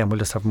supply, and we'll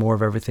just have more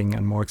of everything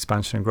and more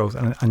expansion and growth.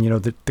 And you know,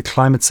 the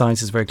climate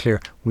science is very clear.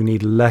 We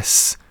need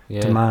less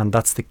demand.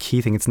 That's the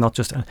key thing. It's not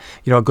just,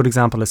 you know, a good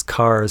example is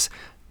cars.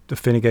 The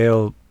Fine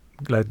Gael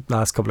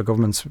last couple of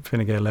governments,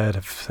 Fine Gael led,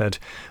 have said,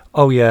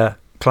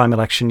 climate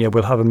action,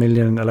 we'll have 1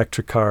 million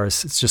electric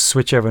cars. It's just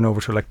switch everyone over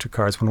to electric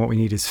cars, when what we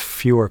need is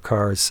fewer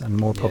cars and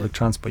more public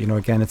transport. You know,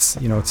 again, it's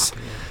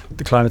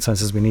the climate science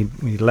says we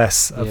need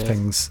less of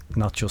things,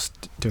 not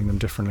just doing them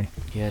differently.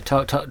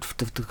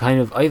 The kind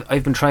of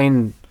I've been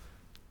trying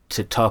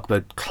to talk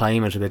about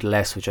climate a bit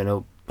less, which I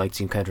know might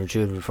seem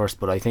counterintuitive at first,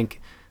 but I think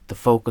the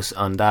focus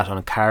on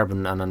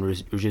carbon and on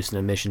reducing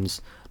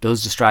emissions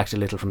does distract a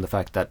little from the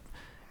fact that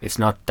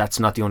that's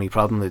not the only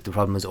problem. The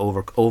problem is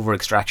over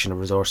extraction of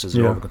resources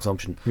or over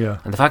consumption.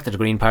 And the fact that the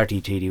Green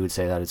Party TD would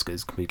say that is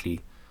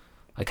completely,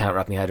 I can't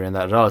wrap my head around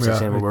that at all. It's like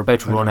saying, well, we're about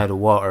to run out of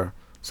water,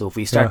 so if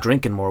we start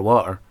drinking more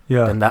water,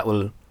 then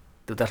that'll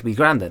be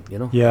grand then, you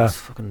know. It's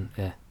fucking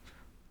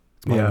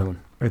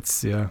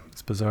it's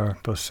it's bizarre,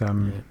 but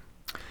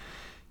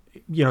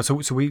you know,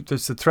 so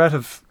there's the threat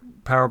of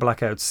power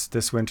blackouts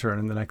this winter and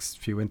in the next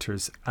few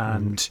winters,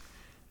 and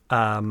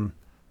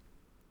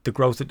the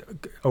growth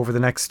over the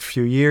next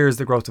few years,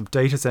 the growth of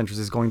data centers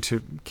is going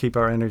to keep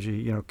our energy,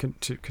 you know,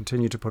 to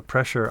continue to put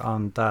pressure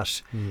on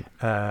that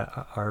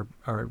our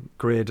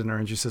grid and our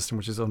energy system,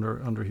 which is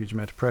under a huge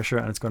amount of pressure,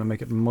 and it's going to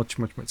make it much.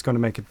 It's going to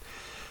make it,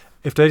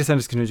 if data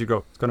centers continue to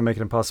grow, it's going to make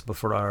it impossible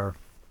for our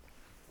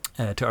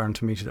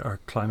to meet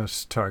our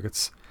climate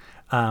targets,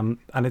 and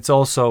it's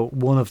also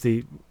one of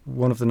the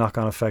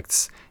knock-on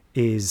effects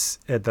is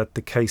that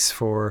the case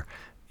for,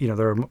 you know,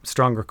 there are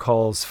stronger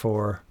calls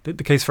for the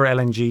case for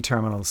LNG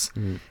terminals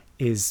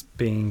is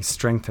being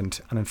strengthened.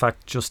 And in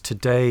fact, just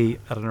today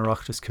at an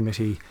Oireachtas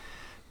committee,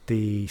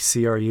 the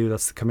CRU,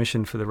 that's the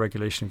Commission for the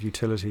Regulation of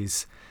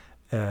Utilities,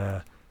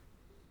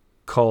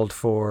 called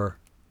for,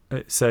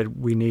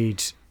 said we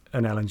need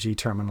an LNG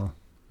terminal.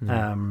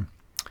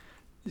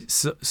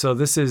 So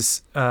this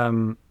is,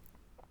 we've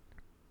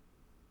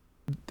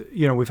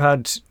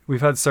had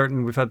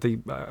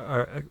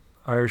the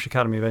Irish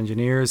Academy of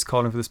Engineers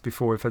calling for this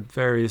before. We've had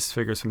various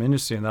figures from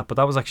industry and that, but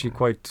that was actually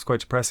quite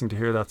depressing to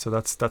hear that. So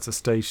that's a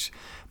state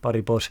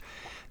body, but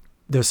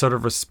they're sort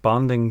of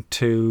responding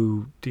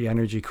to the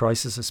energy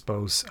crisis, I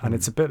suppose. And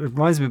it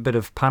reminds me a bit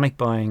of panic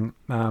buying.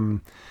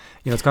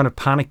 It's kind of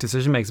panic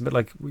decision making. It's a bit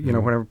like,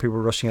 whenever people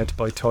were rushing out to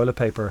buy toilet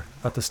paper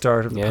at the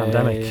start of the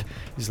pandemic,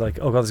 it's like,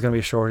 oh God, there's going to be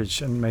a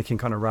shortage, and making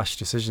kind of rash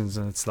decisions.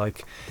 And it's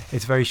like,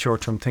 it's very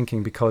short term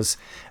thinking because,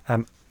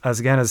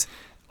 as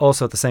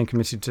also at the same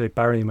committee today,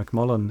 Barry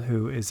McMullen,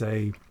 who is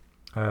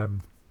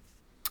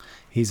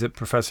he's a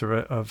professor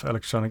of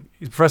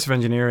professor of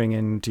engineering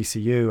in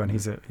DCU, and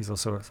he's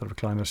also a sort of a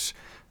climate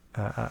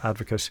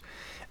advocate.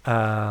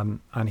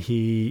 And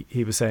he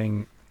was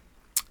saying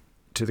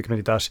to the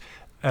committee that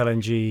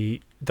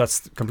LNG,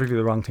 that's completely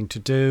the wrong thing to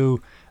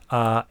do.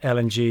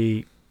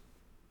 LNG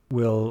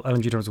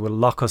terms will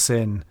lock us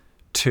in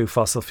to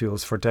fossil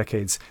fuels for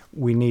decades.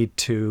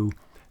 The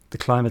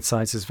climate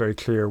science is very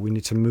clear. We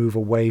need to move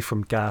away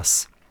from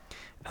gas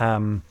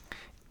in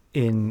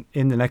the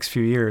next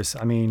few years.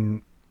 I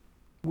mean,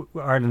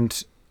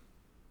 Ireland,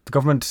 the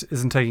government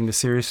isn't taking this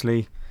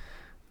seriously,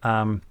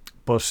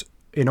 but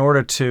in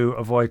order to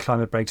avoid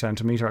climate breakdown,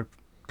 to meet our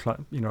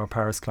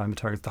Paris climate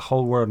targets, the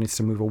whole world needs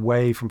to move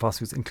away from fossil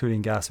fuels,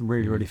 including gas,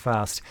 really, really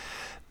fast.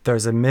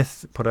 There's a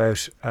myth put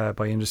out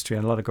by industry,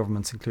 and a lot of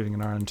governments, including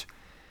in Ireland,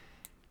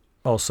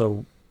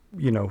 also,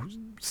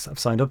 have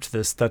signed up to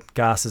this, that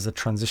gas is a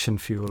transition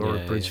fuel or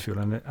a bridge fuel,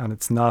 and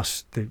it's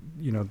not. The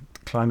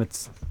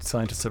climate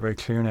scientists are very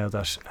clear now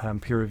that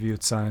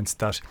peer-reviewed science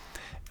that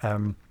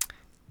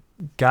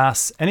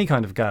gas, any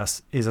kind of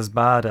gas, is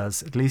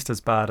at least as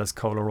bad as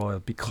coal or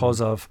oil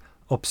because of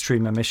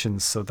upstream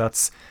emissions. So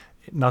that's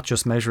not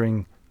just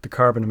measuring the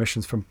carbon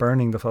emissions from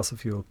burning the fossil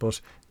fuel, but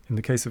in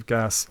the case of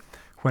gas,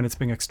 when it's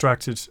being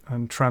extracted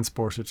and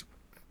transported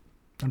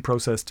and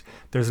processed,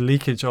 there's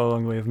leakage all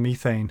along the way of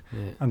methane.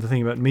 And the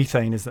thing about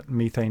methane is that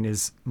methane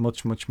is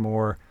much, much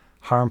more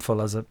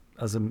harmful as a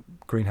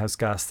greenhouse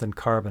gas than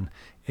carbon.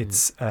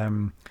 It's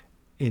in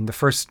the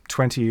first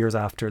 20 years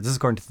after, this is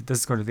going to the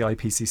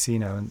IPCC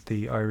now, and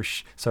the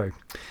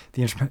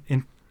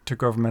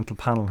Intergovernmental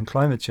Panel on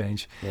Climate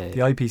Change. The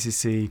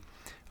IPCC,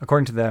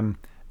 according to them,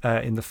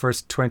 in the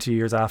first 20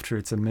 years after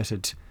it's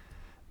emitted,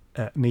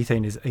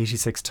 methane is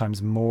 86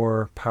 times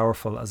more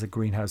powerful as a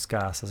greenhouse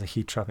gas, as a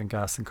heat-trapping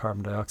gas, than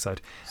carbon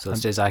dioxide. So it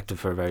stays active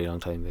for a very long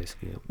time,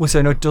 basically. Well,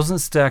 so no, it doesn't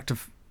stay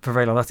active for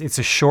very long. It's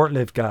a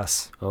short-lived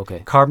gas.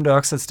 Okay. Carbon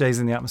dioxide stays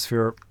in the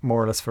atmosphere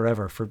more or less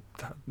forever, for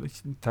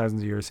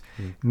thousands of years.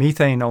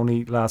 Methane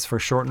only lasts for a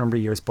short number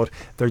of years, but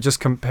they're just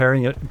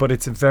comparing it. But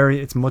it's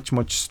much,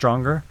 much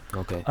stronger.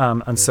 Okay.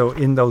 So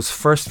in those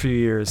first few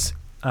years,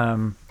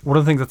 one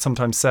of the things that's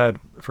sometimes said,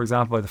 for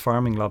example, by the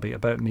farming lobby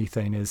about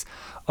methane is,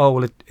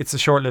 it's a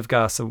short-lived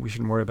gas, so we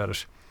shouldn't worry about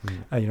it,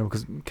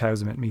 because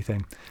cows emit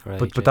methane.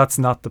 Right, but that's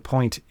not the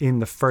point. In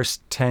the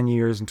first 10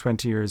 years and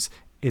 20 years,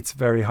 it's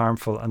very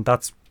harmful, and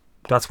that's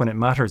when it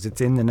matters.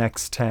 It's in the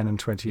next 10 and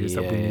 20 years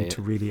that we need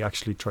to really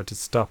actually try to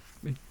stop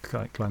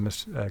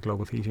climate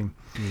global heating.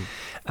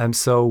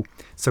 So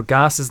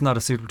gas is not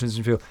a suitable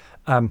transition fuel,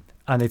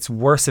 and it's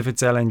worse if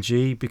it's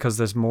LNG because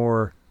there's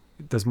more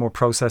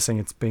processing.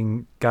 It's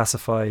being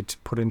gasified,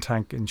 put in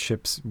tank in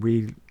ships.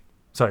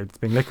 It's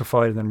being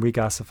liquefied and then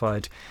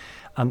regasified,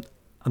 and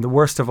the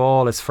worst of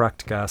all is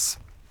fracked gas.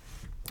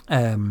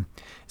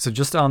 So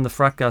just on the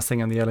fracked gas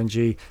thing and the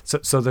LNG.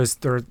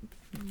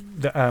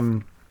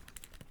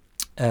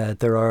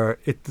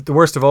 The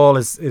worst of all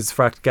is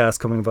fracked gas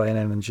coming via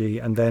an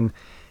LNG, and then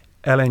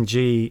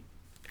LNG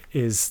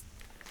is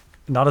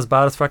not as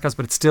bad as fracked gas,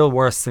 but it's still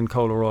worse than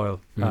coal or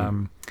oil.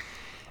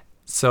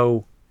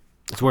 So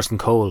it's worse than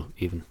coal,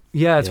 even.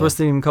 Yeah, it's worse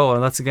than even coal,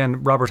 and that's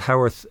again Robert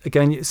Howarth.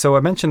 Again, so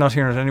I mentioned Not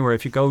Hearing It Anywhere.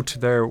 If you go to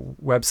their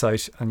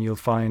website, and you'll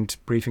find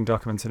briefing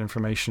documents and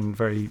information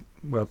very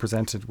well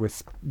presented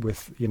with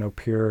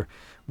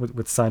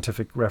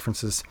scientific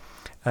references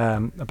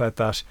about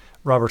that.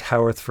 Robert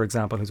Howarth, for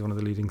example, who's one of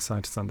the leading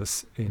scientists on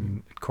this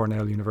in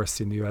Cornell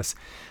University in the US,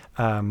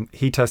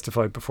 he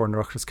testified before an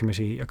Oireachtas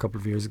committee a couple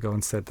of years ago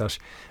and said that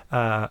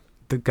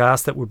the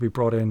gas that would be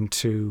brought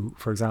into,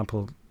 for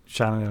example,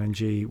 Shannon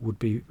LNG would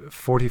be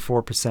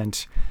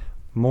 44%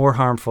 more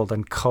harmful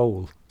than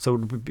coal. So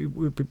it'd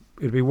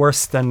be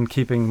worse than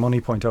keeping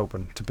Money Point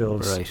open to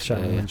build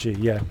Shannon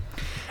LNG.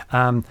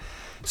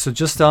 So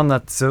just on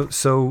that,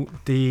 so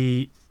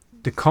the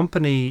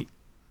company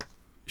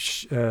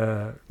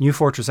New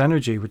Fortress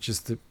Energy, which is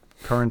the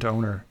current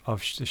owner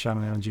of the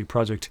Shannon LNG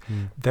project,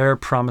 they're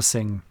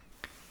promising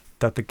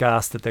that the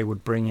gas that they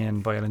would bring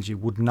in by LNG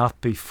would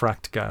not be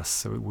fracked gas,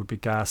 so it would be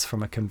gas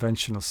from a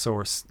conventional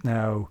source.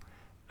 Now,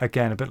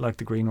 again, a bit like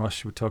the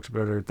greenwash we talked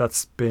about earlier,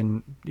 that's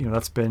been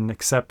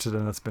accepted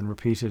and that's been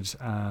repeated,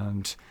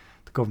 and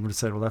the government has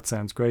said, well, that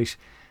sounds great.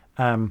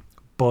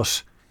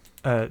 But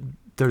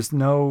there's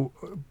no,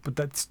 but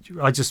that's,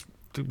 I just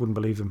wouldn't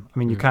believe them. I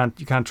mean, you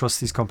can't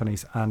trust these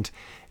companies. And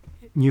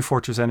New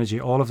Fortress Energy,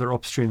 all of their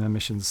upstream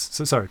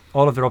emissions,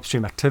 all of their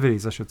upstream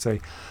activities, I should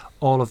say,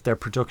 all of their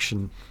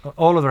production,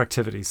 all of their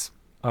activities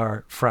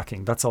are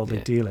fracking. That's all they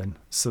deal in.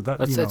 So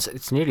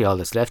it's nearly all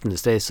that's left in the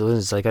States. So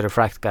it's like either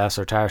fracked gas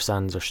or tar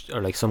sands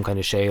or like some kind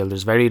of shale.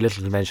 There's very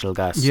little conventional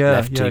gas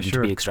left to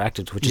be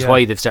extracted, which is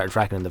why they've started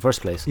fracking in the first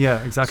place.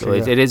 Yeah,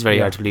 exactly. So it is very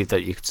hard to believe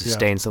that you could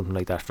sustain something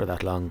like that for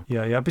that long.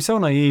 Yeah, I'd be so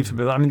naive to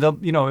be that. I mean,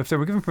 if they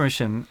were given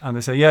permission and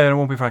they say, there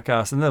won't be fracked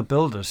gas, and they'll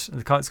build it.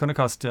 It's going to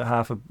cost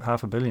half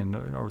a billion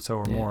or so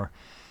or more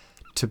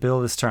to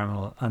build this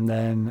terminal, and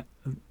then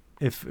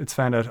if it's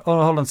found out,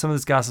 hold on, some of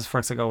this gas is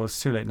fracked, it's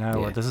too late now,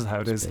 or this is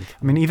how it is.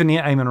 I mean, even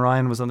Eamon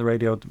Ryan was on the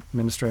radio,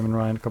 Minister Eamon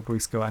Ryan, a couple of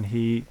weeks ago, and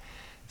he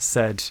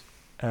said,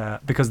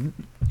 because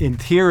in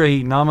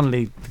theory,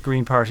 nominally, the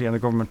Green Party and the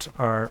government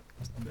are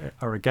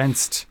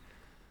against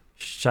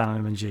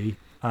Shannon LNG,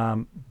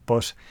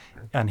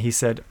 and he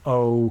said,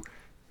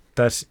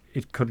 that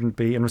it couldn't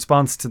be, in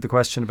response to the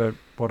question about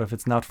what if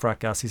it's not fracked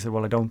gas, he said,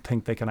 well, I don't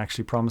think they can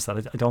actually promise that.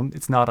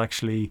 It's not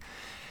actually,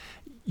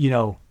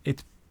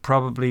 it's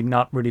probably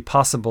not really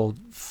possible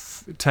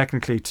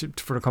technically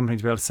for a company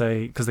to be able to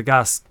say, because the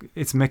gas,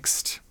 it's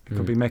mixed, it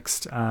could be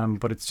mixed,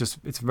 but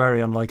it's very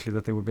unlikely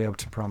that they would be able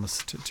to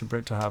promise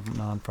to have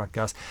non-fracked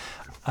gas.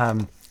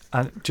 And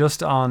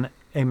just on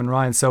Eamon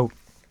Ryan, so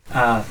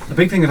the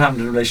big thing that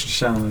happened in relation to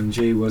Shannon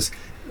LNG was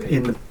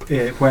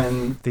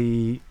when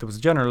there was a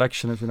general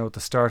election, as we know, at the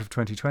start of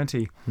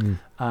 2020,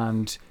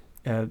 and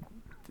the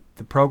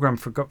programme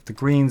for the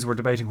Greens were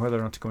debating whether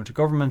or not to go into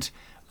government.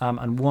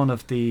 And one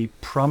of the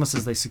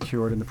promises they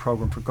secured in the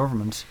programme for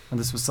government, and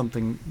this was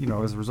something,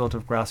 as a result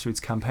of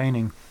grassroots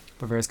campaigning,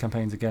 for various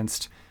campaigns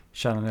against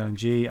Shannon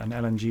LNG and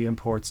LNG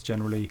imports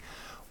generally,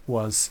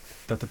 was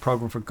that the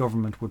programme for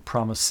government would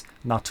promise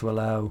not to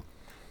allow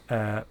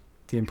the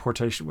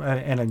importation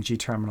LNG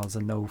terminals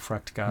and no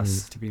fracked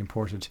gas to be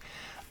imported.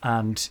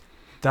 And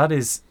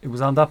it was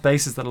on that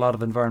basis that a lot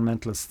of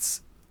environmentalists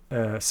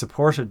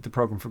supported the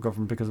programme for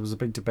government, because it was a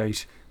big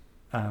debate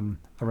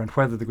around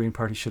whether the Green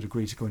Party should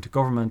agree to go into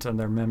government, and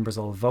their members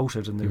all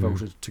voted, and they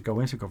voted to go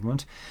into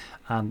government,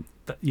 and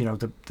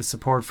the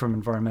support from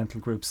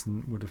environmental groups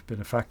would have been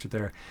a factor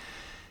there.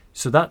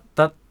 So that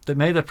they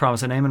made that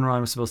promise, and Eamon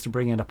Ryan was supposed to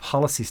bring in a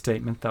policy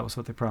statement. That was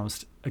what they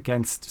promised,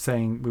 against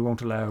saying we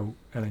won't allow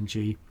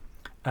LNG,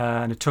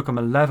 and it took him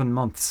 11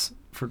 months.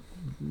 For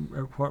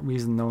what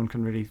reason, no one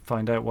can really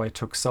find out why it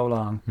took so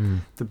long.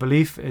 The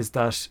belief is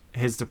that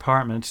his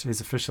department, his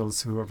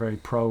officials who are very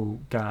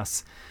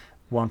pro-gas,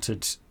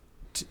 wanted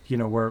to,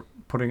 were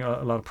putting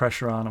a lot of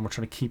pressure on, and were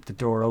trying to keep the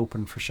door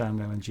open for Shannon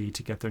LNG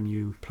to get their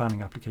new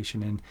planning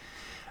application in.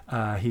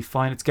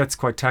 It gets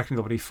quite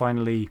technical, but he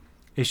finally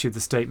issued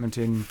the statement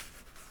in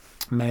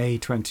May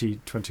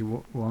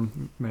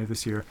 2021, May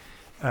this year,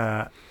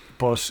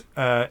 but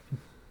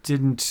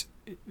didn't,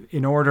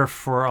 in order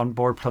for on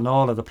board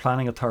Planola, the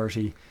planning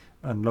authority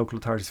and local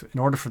authorities, in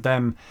order for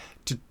them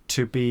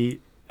to be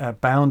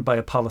bound by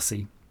a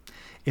policy,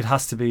 it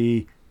has to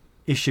be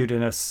issued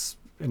in a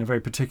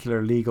very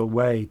particular legal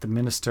way. The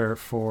minister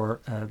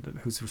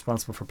who's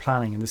responsible for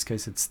planning, in this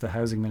case it's the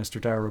housing minister,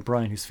 Darragh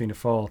O'Brien, who's Fianna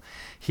Fáil,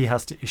 he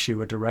has to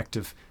issue a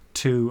directive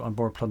to on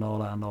board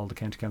Planola and all the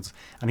county councils,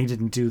 and he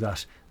didn't do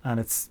that, and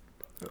it's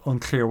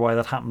unclear why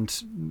that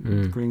happened.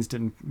 The Greens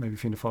didn't, maybe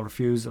Fianna Fáil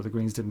refused, or the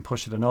Greens didn't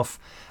push it enough.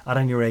 At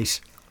any rate,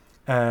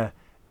 that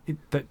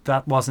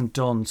wasn't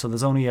done, so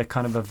there's only a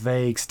kind of a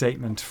vague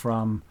statement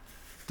from,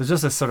 there's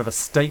just a sort of a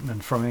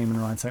statement from Eamon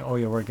Ryan saying,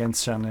 we're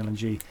against Shannon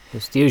LNG.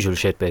 It's the usual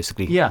shit,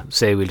 basically. Yeah.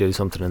 Say we'll do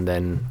something and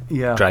then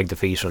drag the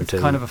feet until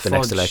kind of the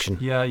next election.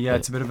 Yeah,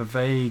 it's a bit of a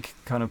vague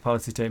kind of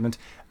policy statement.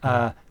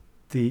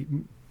 The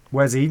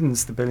Wes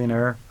Edens, the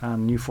billionaire,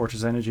 and New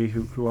Fortress Energy,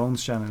 who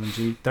owns Shannon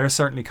LNG, they're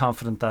certainly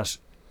confident that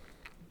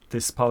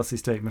this policy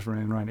statement from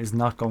Eamon Ryan is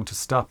not going to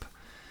stop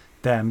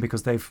them,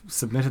 because they've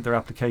submitted their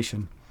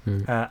application.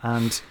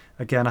 And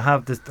again, I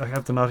have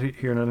the not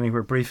here, not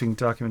anywhere briefing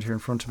document here in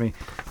front of me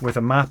with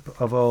a map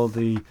of all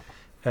the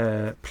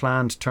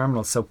planned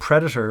terminals. So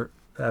Predator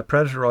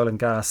Oil and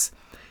Gas,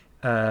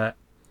 they're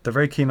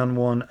very keen on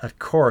one at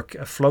Cork,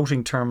 a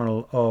floating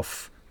terminal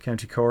off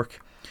County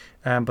Cork,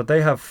 but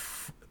they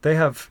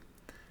have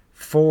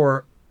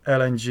 4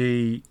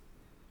 LNG.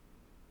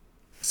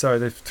 Sorry,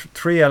 they've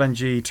 3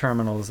 LNG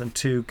terminals and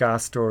 2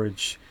 gas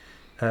storage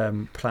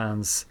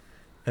plans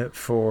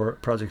for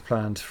project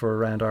planned for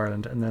around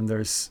Ireland, and then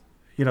there's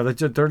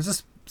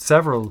just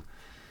several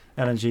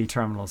LNG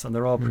terminals, and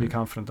they're all pretty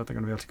confident that they're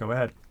going to be able to go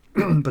ahead.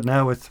 But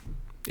now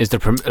is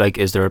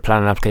there a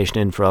planning application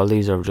in for all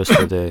these, or just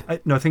for the?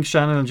 I think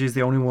Shannon LNG is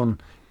the only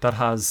one that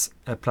has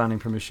a planning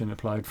permission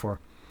applied for.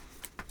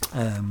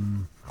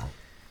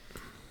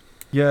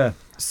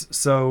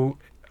 So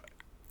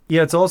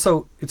it's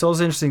also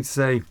interesting to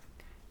say,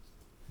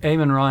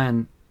 Eamon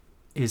Ryan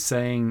is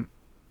saying,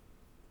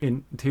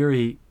 in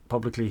theory,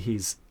 publicly,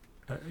 he's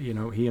he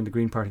and the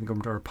Green Party and the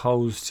government are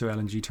opposed to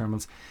LNG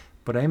terminals,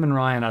 But Eamon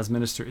Ryan, as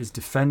minister, is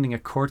defending a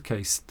court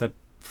case that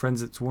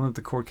it's one of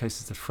the court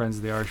cases that Friends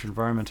of the Irish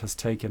Environment has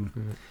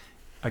taken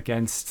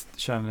against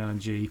Shannon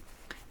LNG,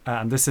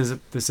 and this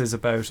is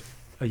about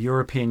a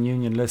European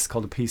Union list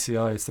called the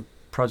PCI. It's the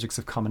Projects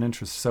of Common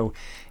Interest. So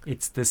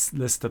it's this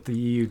list that the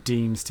EU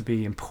deems to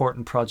be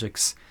important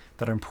projects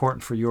that are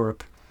important for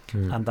Europe,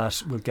 and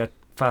that will get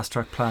fast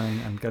track planning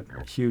and get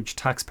huge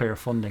taxpayer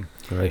funding.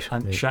 Right.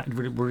 And it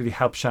would really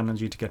help Shannon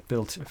LNG to get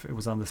built if it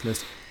was on this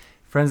list.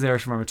 Friends of the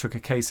Irish Environment took a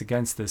case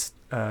against this,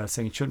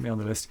 saying it shouldn't be on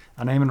the list,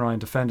 and Eamon Ryan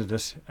defended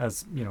it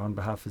as on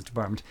behalf of his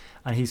department,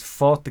 and he's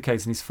fought the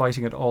case and he's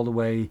fighting it all the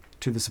way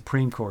to the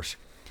Supreme Court.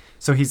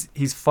 So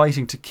he's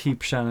fighting to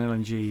keep Shannon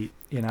LNG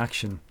in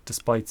action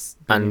despite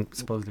being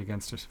supposedly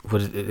against it.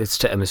 But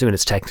I'm assuming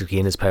it's technically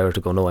in his power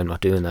to go, no, I'm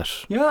not doing that.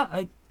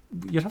 Yeah,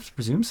 you'd have to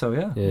presume so.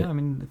 Yeah. I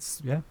mean,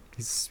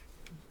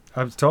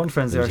 I was talking to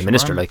Friends of the Irish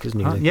minister, Environment.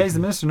 isn't he? Yeah, he's the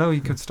minister. No,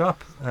 he could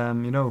stop.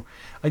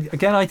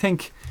 I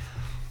think.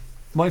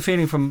 My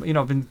feeling from,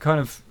 I've been kind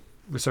of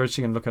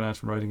researching and looking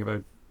at and writing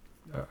about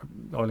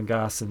oil and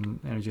gas and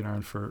energy in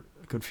Ireland for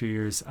a good few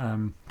years.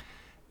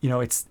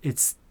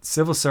 It's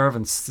civil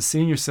servants, the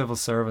senior civil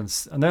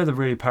servants, and they're the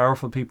really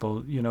powerful people.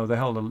 They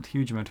hold a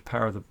huge amount of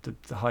power,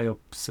 the high up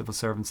civil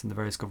servants in the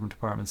various government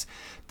departments.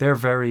 They're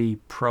very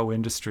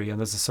pro-industry, and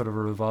there's a sort of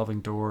a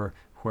revolving door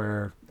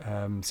where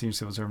senior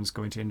civil servants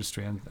go into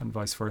industry and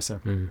vice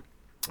versa.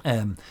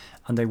 And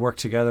they work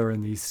together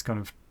in these kind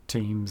of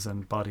teams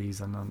and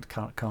bodies and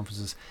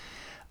conferences,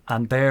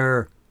 and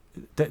their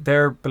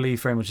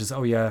belief very much is,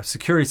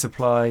 security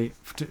supply,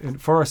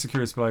 for our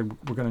security supply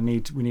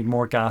we need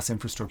more gas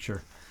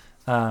infrastructure,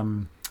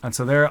 and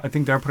so I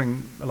think they're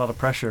putting a lot of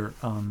pressure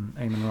on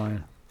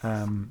Eamon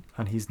Ryan,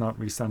 and he's not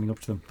really standing up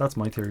to them. That's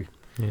my theory.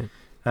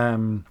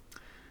 So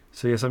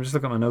yes, I'm just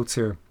looking at my notes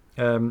here.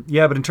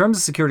 But in terms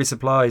of security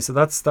supply, so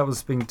that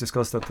was being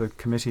discussed at the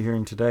committee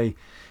hearing today.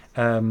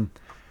 We're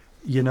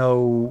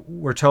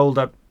told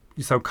that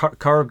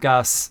Corrib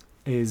Gas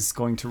is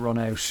going to run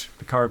out.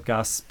 The Corrib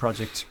Gas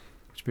project,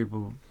 which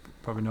people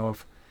probably know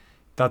of,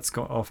 that's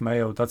off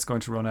Mayo. That's going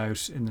to run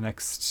out in the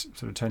next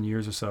sort of 10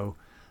 years or so,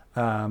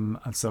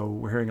 and so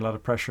we're hearing a lot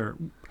of pressure.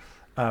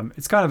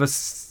 It's kind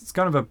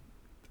of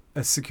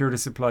a security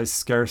supply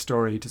scare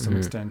story to some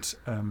extent.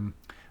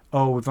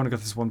 We've only got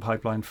this one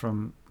pipeline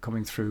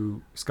coming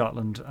through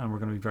Scotland, and we're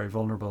going to be very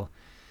vulnerable.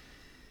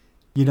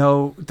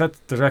 That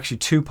there are actually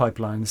two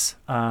pipelines,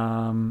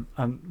 and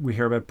we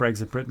hear about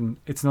Brexit Britain.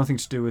 It's nothing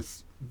to do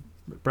with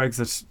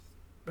Brexit.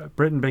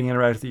 Britain being in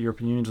or out of the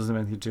European Union doesn't have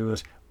anything to do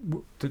with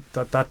it.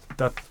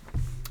 That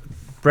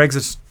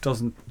Brexit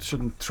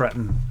shouldn't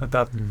threaten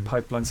that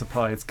pipeline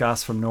supply. It's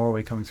gas from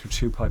Norway coming through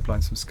two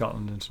pipelines from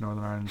Scotland into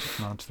Northern Ireland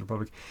and onto the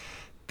Republic.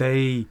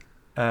 They,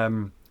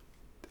 if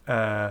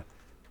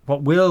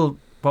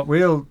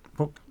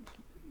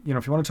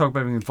you want to talk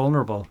about being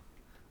vulnerable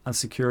and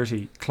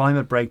security,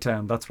 climate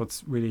breakdown, that's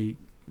what's really,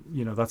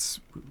 that's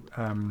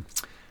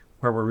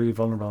where we're really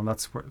vulnerable, and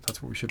that's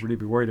what we should really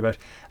be worried about.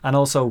 And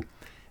also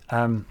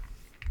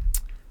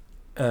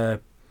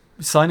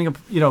signing up,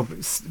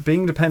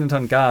 being dependent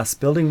on gas,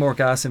 building more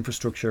gas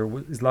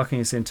infrastructure is locking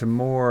us into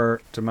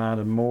more demand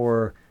and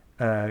more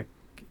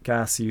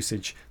gas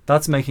usage.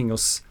 That's making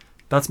us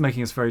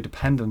very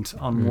dependent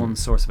on one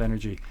source of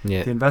energy.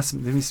 The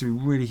investment, there needs to be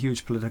really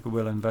huge political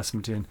will and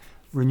investment in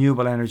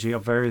renewable energy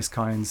of various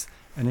kinds,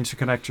 an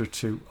interconnector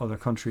to other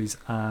countries,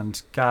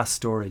 and gas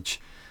storage.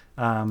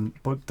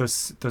 But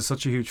there's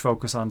such a huge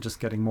focus on just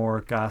getting more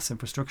gas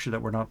infrastructure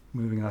that we're not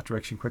moving in that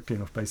direction quickly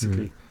enough,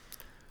 basically.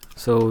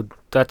 So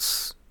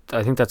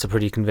I think that's a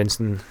pretty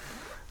convincing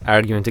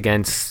argument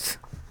against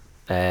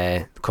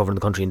covering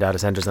the country in data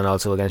centres, and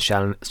also against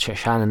Shannon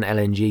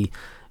LNG.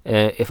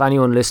 If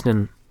anyone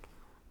listening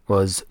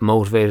was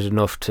motivated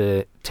enough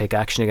to take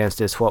action against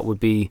this, what would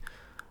be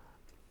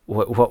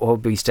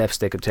steps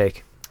they could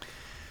take?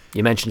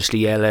 You mentioned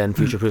Sliella and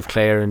Future Proof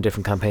Clare and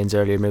different campaigns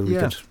earlier. Maybe we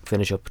could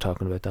finish up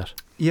talking about that.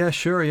 Yeah,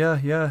 sure.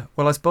 Yeah.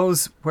 Well, I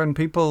suppose when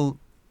people,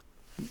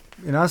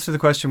 in answer to the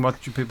question,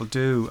 what should people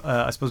do?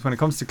 I suppose when it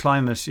comes to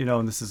climate,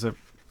 and this is a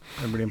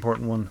really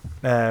important one,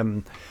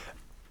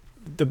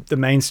 the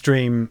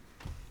mainstream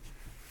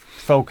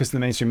focus in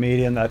the mainstream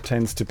media, and that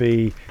tends to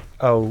be,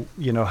 how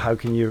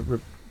can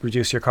you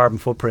reduce your carbon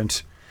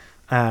footprint?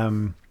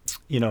 Eating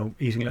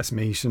less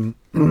meat and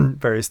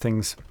various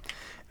things.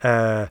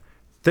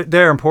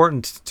 They're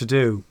important to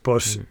do,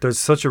 but there's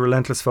such a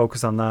relentless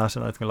focus on that,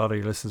 and I think a lot of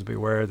your listeners will be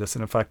aware of this.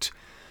 And in fact,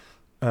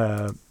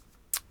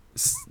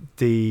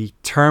 the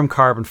term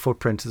carbon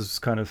footprint is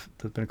there's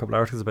been a couple of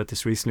articles about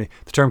this recently.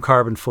 The term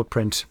carbon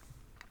footprint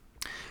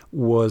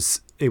I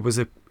think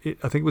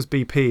it was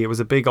BP. It was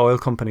a big oil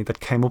company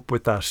that came up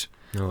with that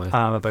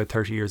about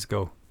 30 years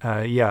ago.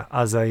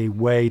 As a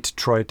way to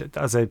try to,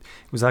 it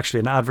was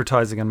actually an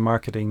advertising and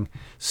marketing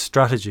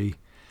strategy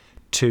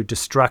to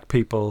distract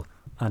people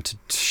and to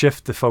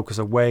shift the focus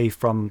away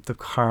from the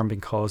harm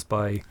being caused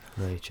by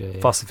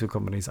fossil fuel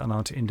companies and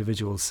onto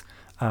individuals.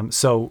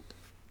 So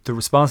the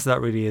response to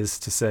that really is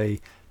to say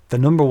the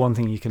number one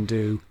thing you can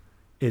do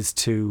is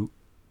to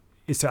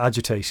is to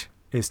agitate,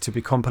 is to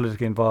become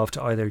politically involved,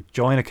 to either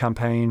join a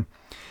campaign,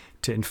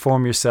 to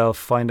inform yourself,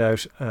 find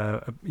out,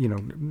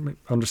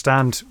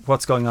 understand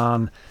what's going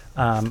on,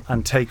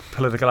 and take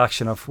political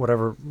action of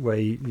whatever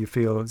way you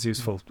feel is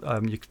useful.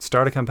 You could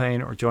start a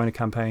campaign or join a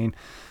campaign,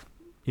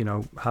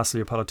 hassle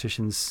your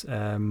politicians,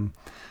 and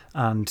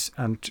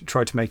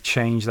try to make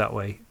change that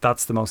way.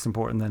 That's the most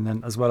important. And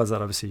then as well as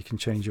that, obviously, you can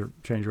change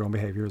your own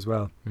behaviour as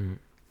well,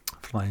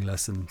 flying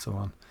less and so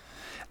on.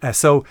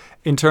 So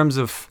in terms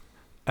of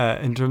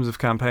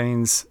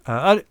campaigns,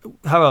 how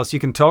else? You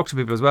can talk to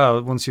people as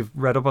well once you've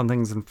read up on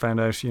things and found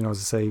out, as I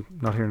say,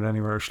 Not Hearing It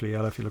Anywhere,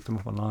 Shliela, if you look them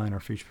up online, or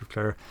Future Proof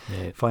Clare,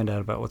 find out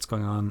about what's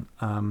going on,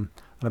 and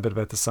a bit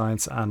about the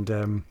science,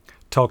 and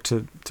talk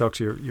to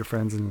your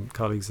friends and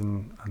colleagues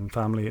and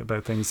family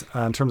about things.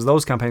 In terms of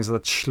those campaigns, so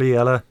that's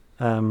Shliela,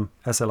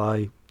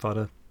 SLI,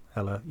 Fada,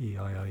 Ella,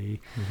 EIIE.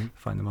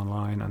 Find them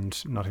online,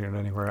 and Not Hearing It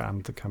Anywhere,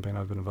 and the campaign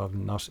I've been involved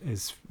in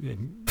is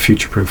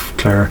Future Proof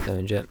Clare.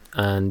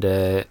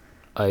 And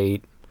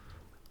I,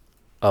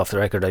 off the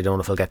record, I don't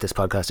know if I'll get this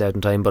podcast out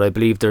in time, but I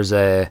believe there's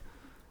a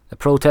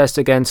protest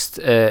against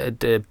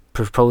the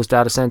proposed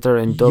data centre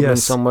in Dublin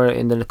somewhere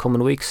in the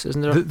coming weeks,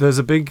 isn't there? There's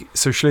a big...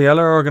 So Shliela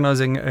are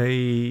organising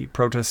a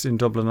protest in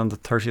Dublin on the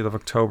 30th of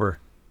October.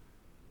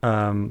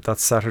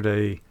 That's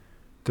Saturday,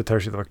 the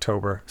 30th of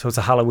October. So it's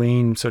a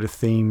Halloween sort of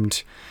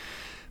themed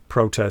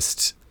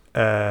protest,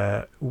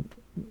 where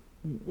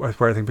I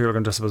think people are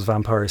going to dress up as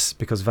vampires,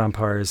 because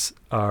vampires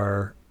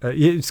are...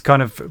 it's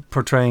kind of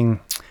portraying,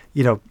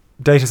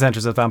 data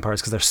centres as vampires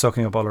because they're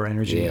sucking up all our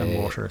energy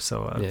and water.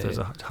 So there's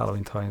a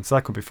Halloween tie-in. So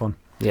that could be fun.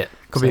 Yeah.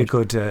 Could be a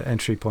good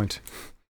entry point.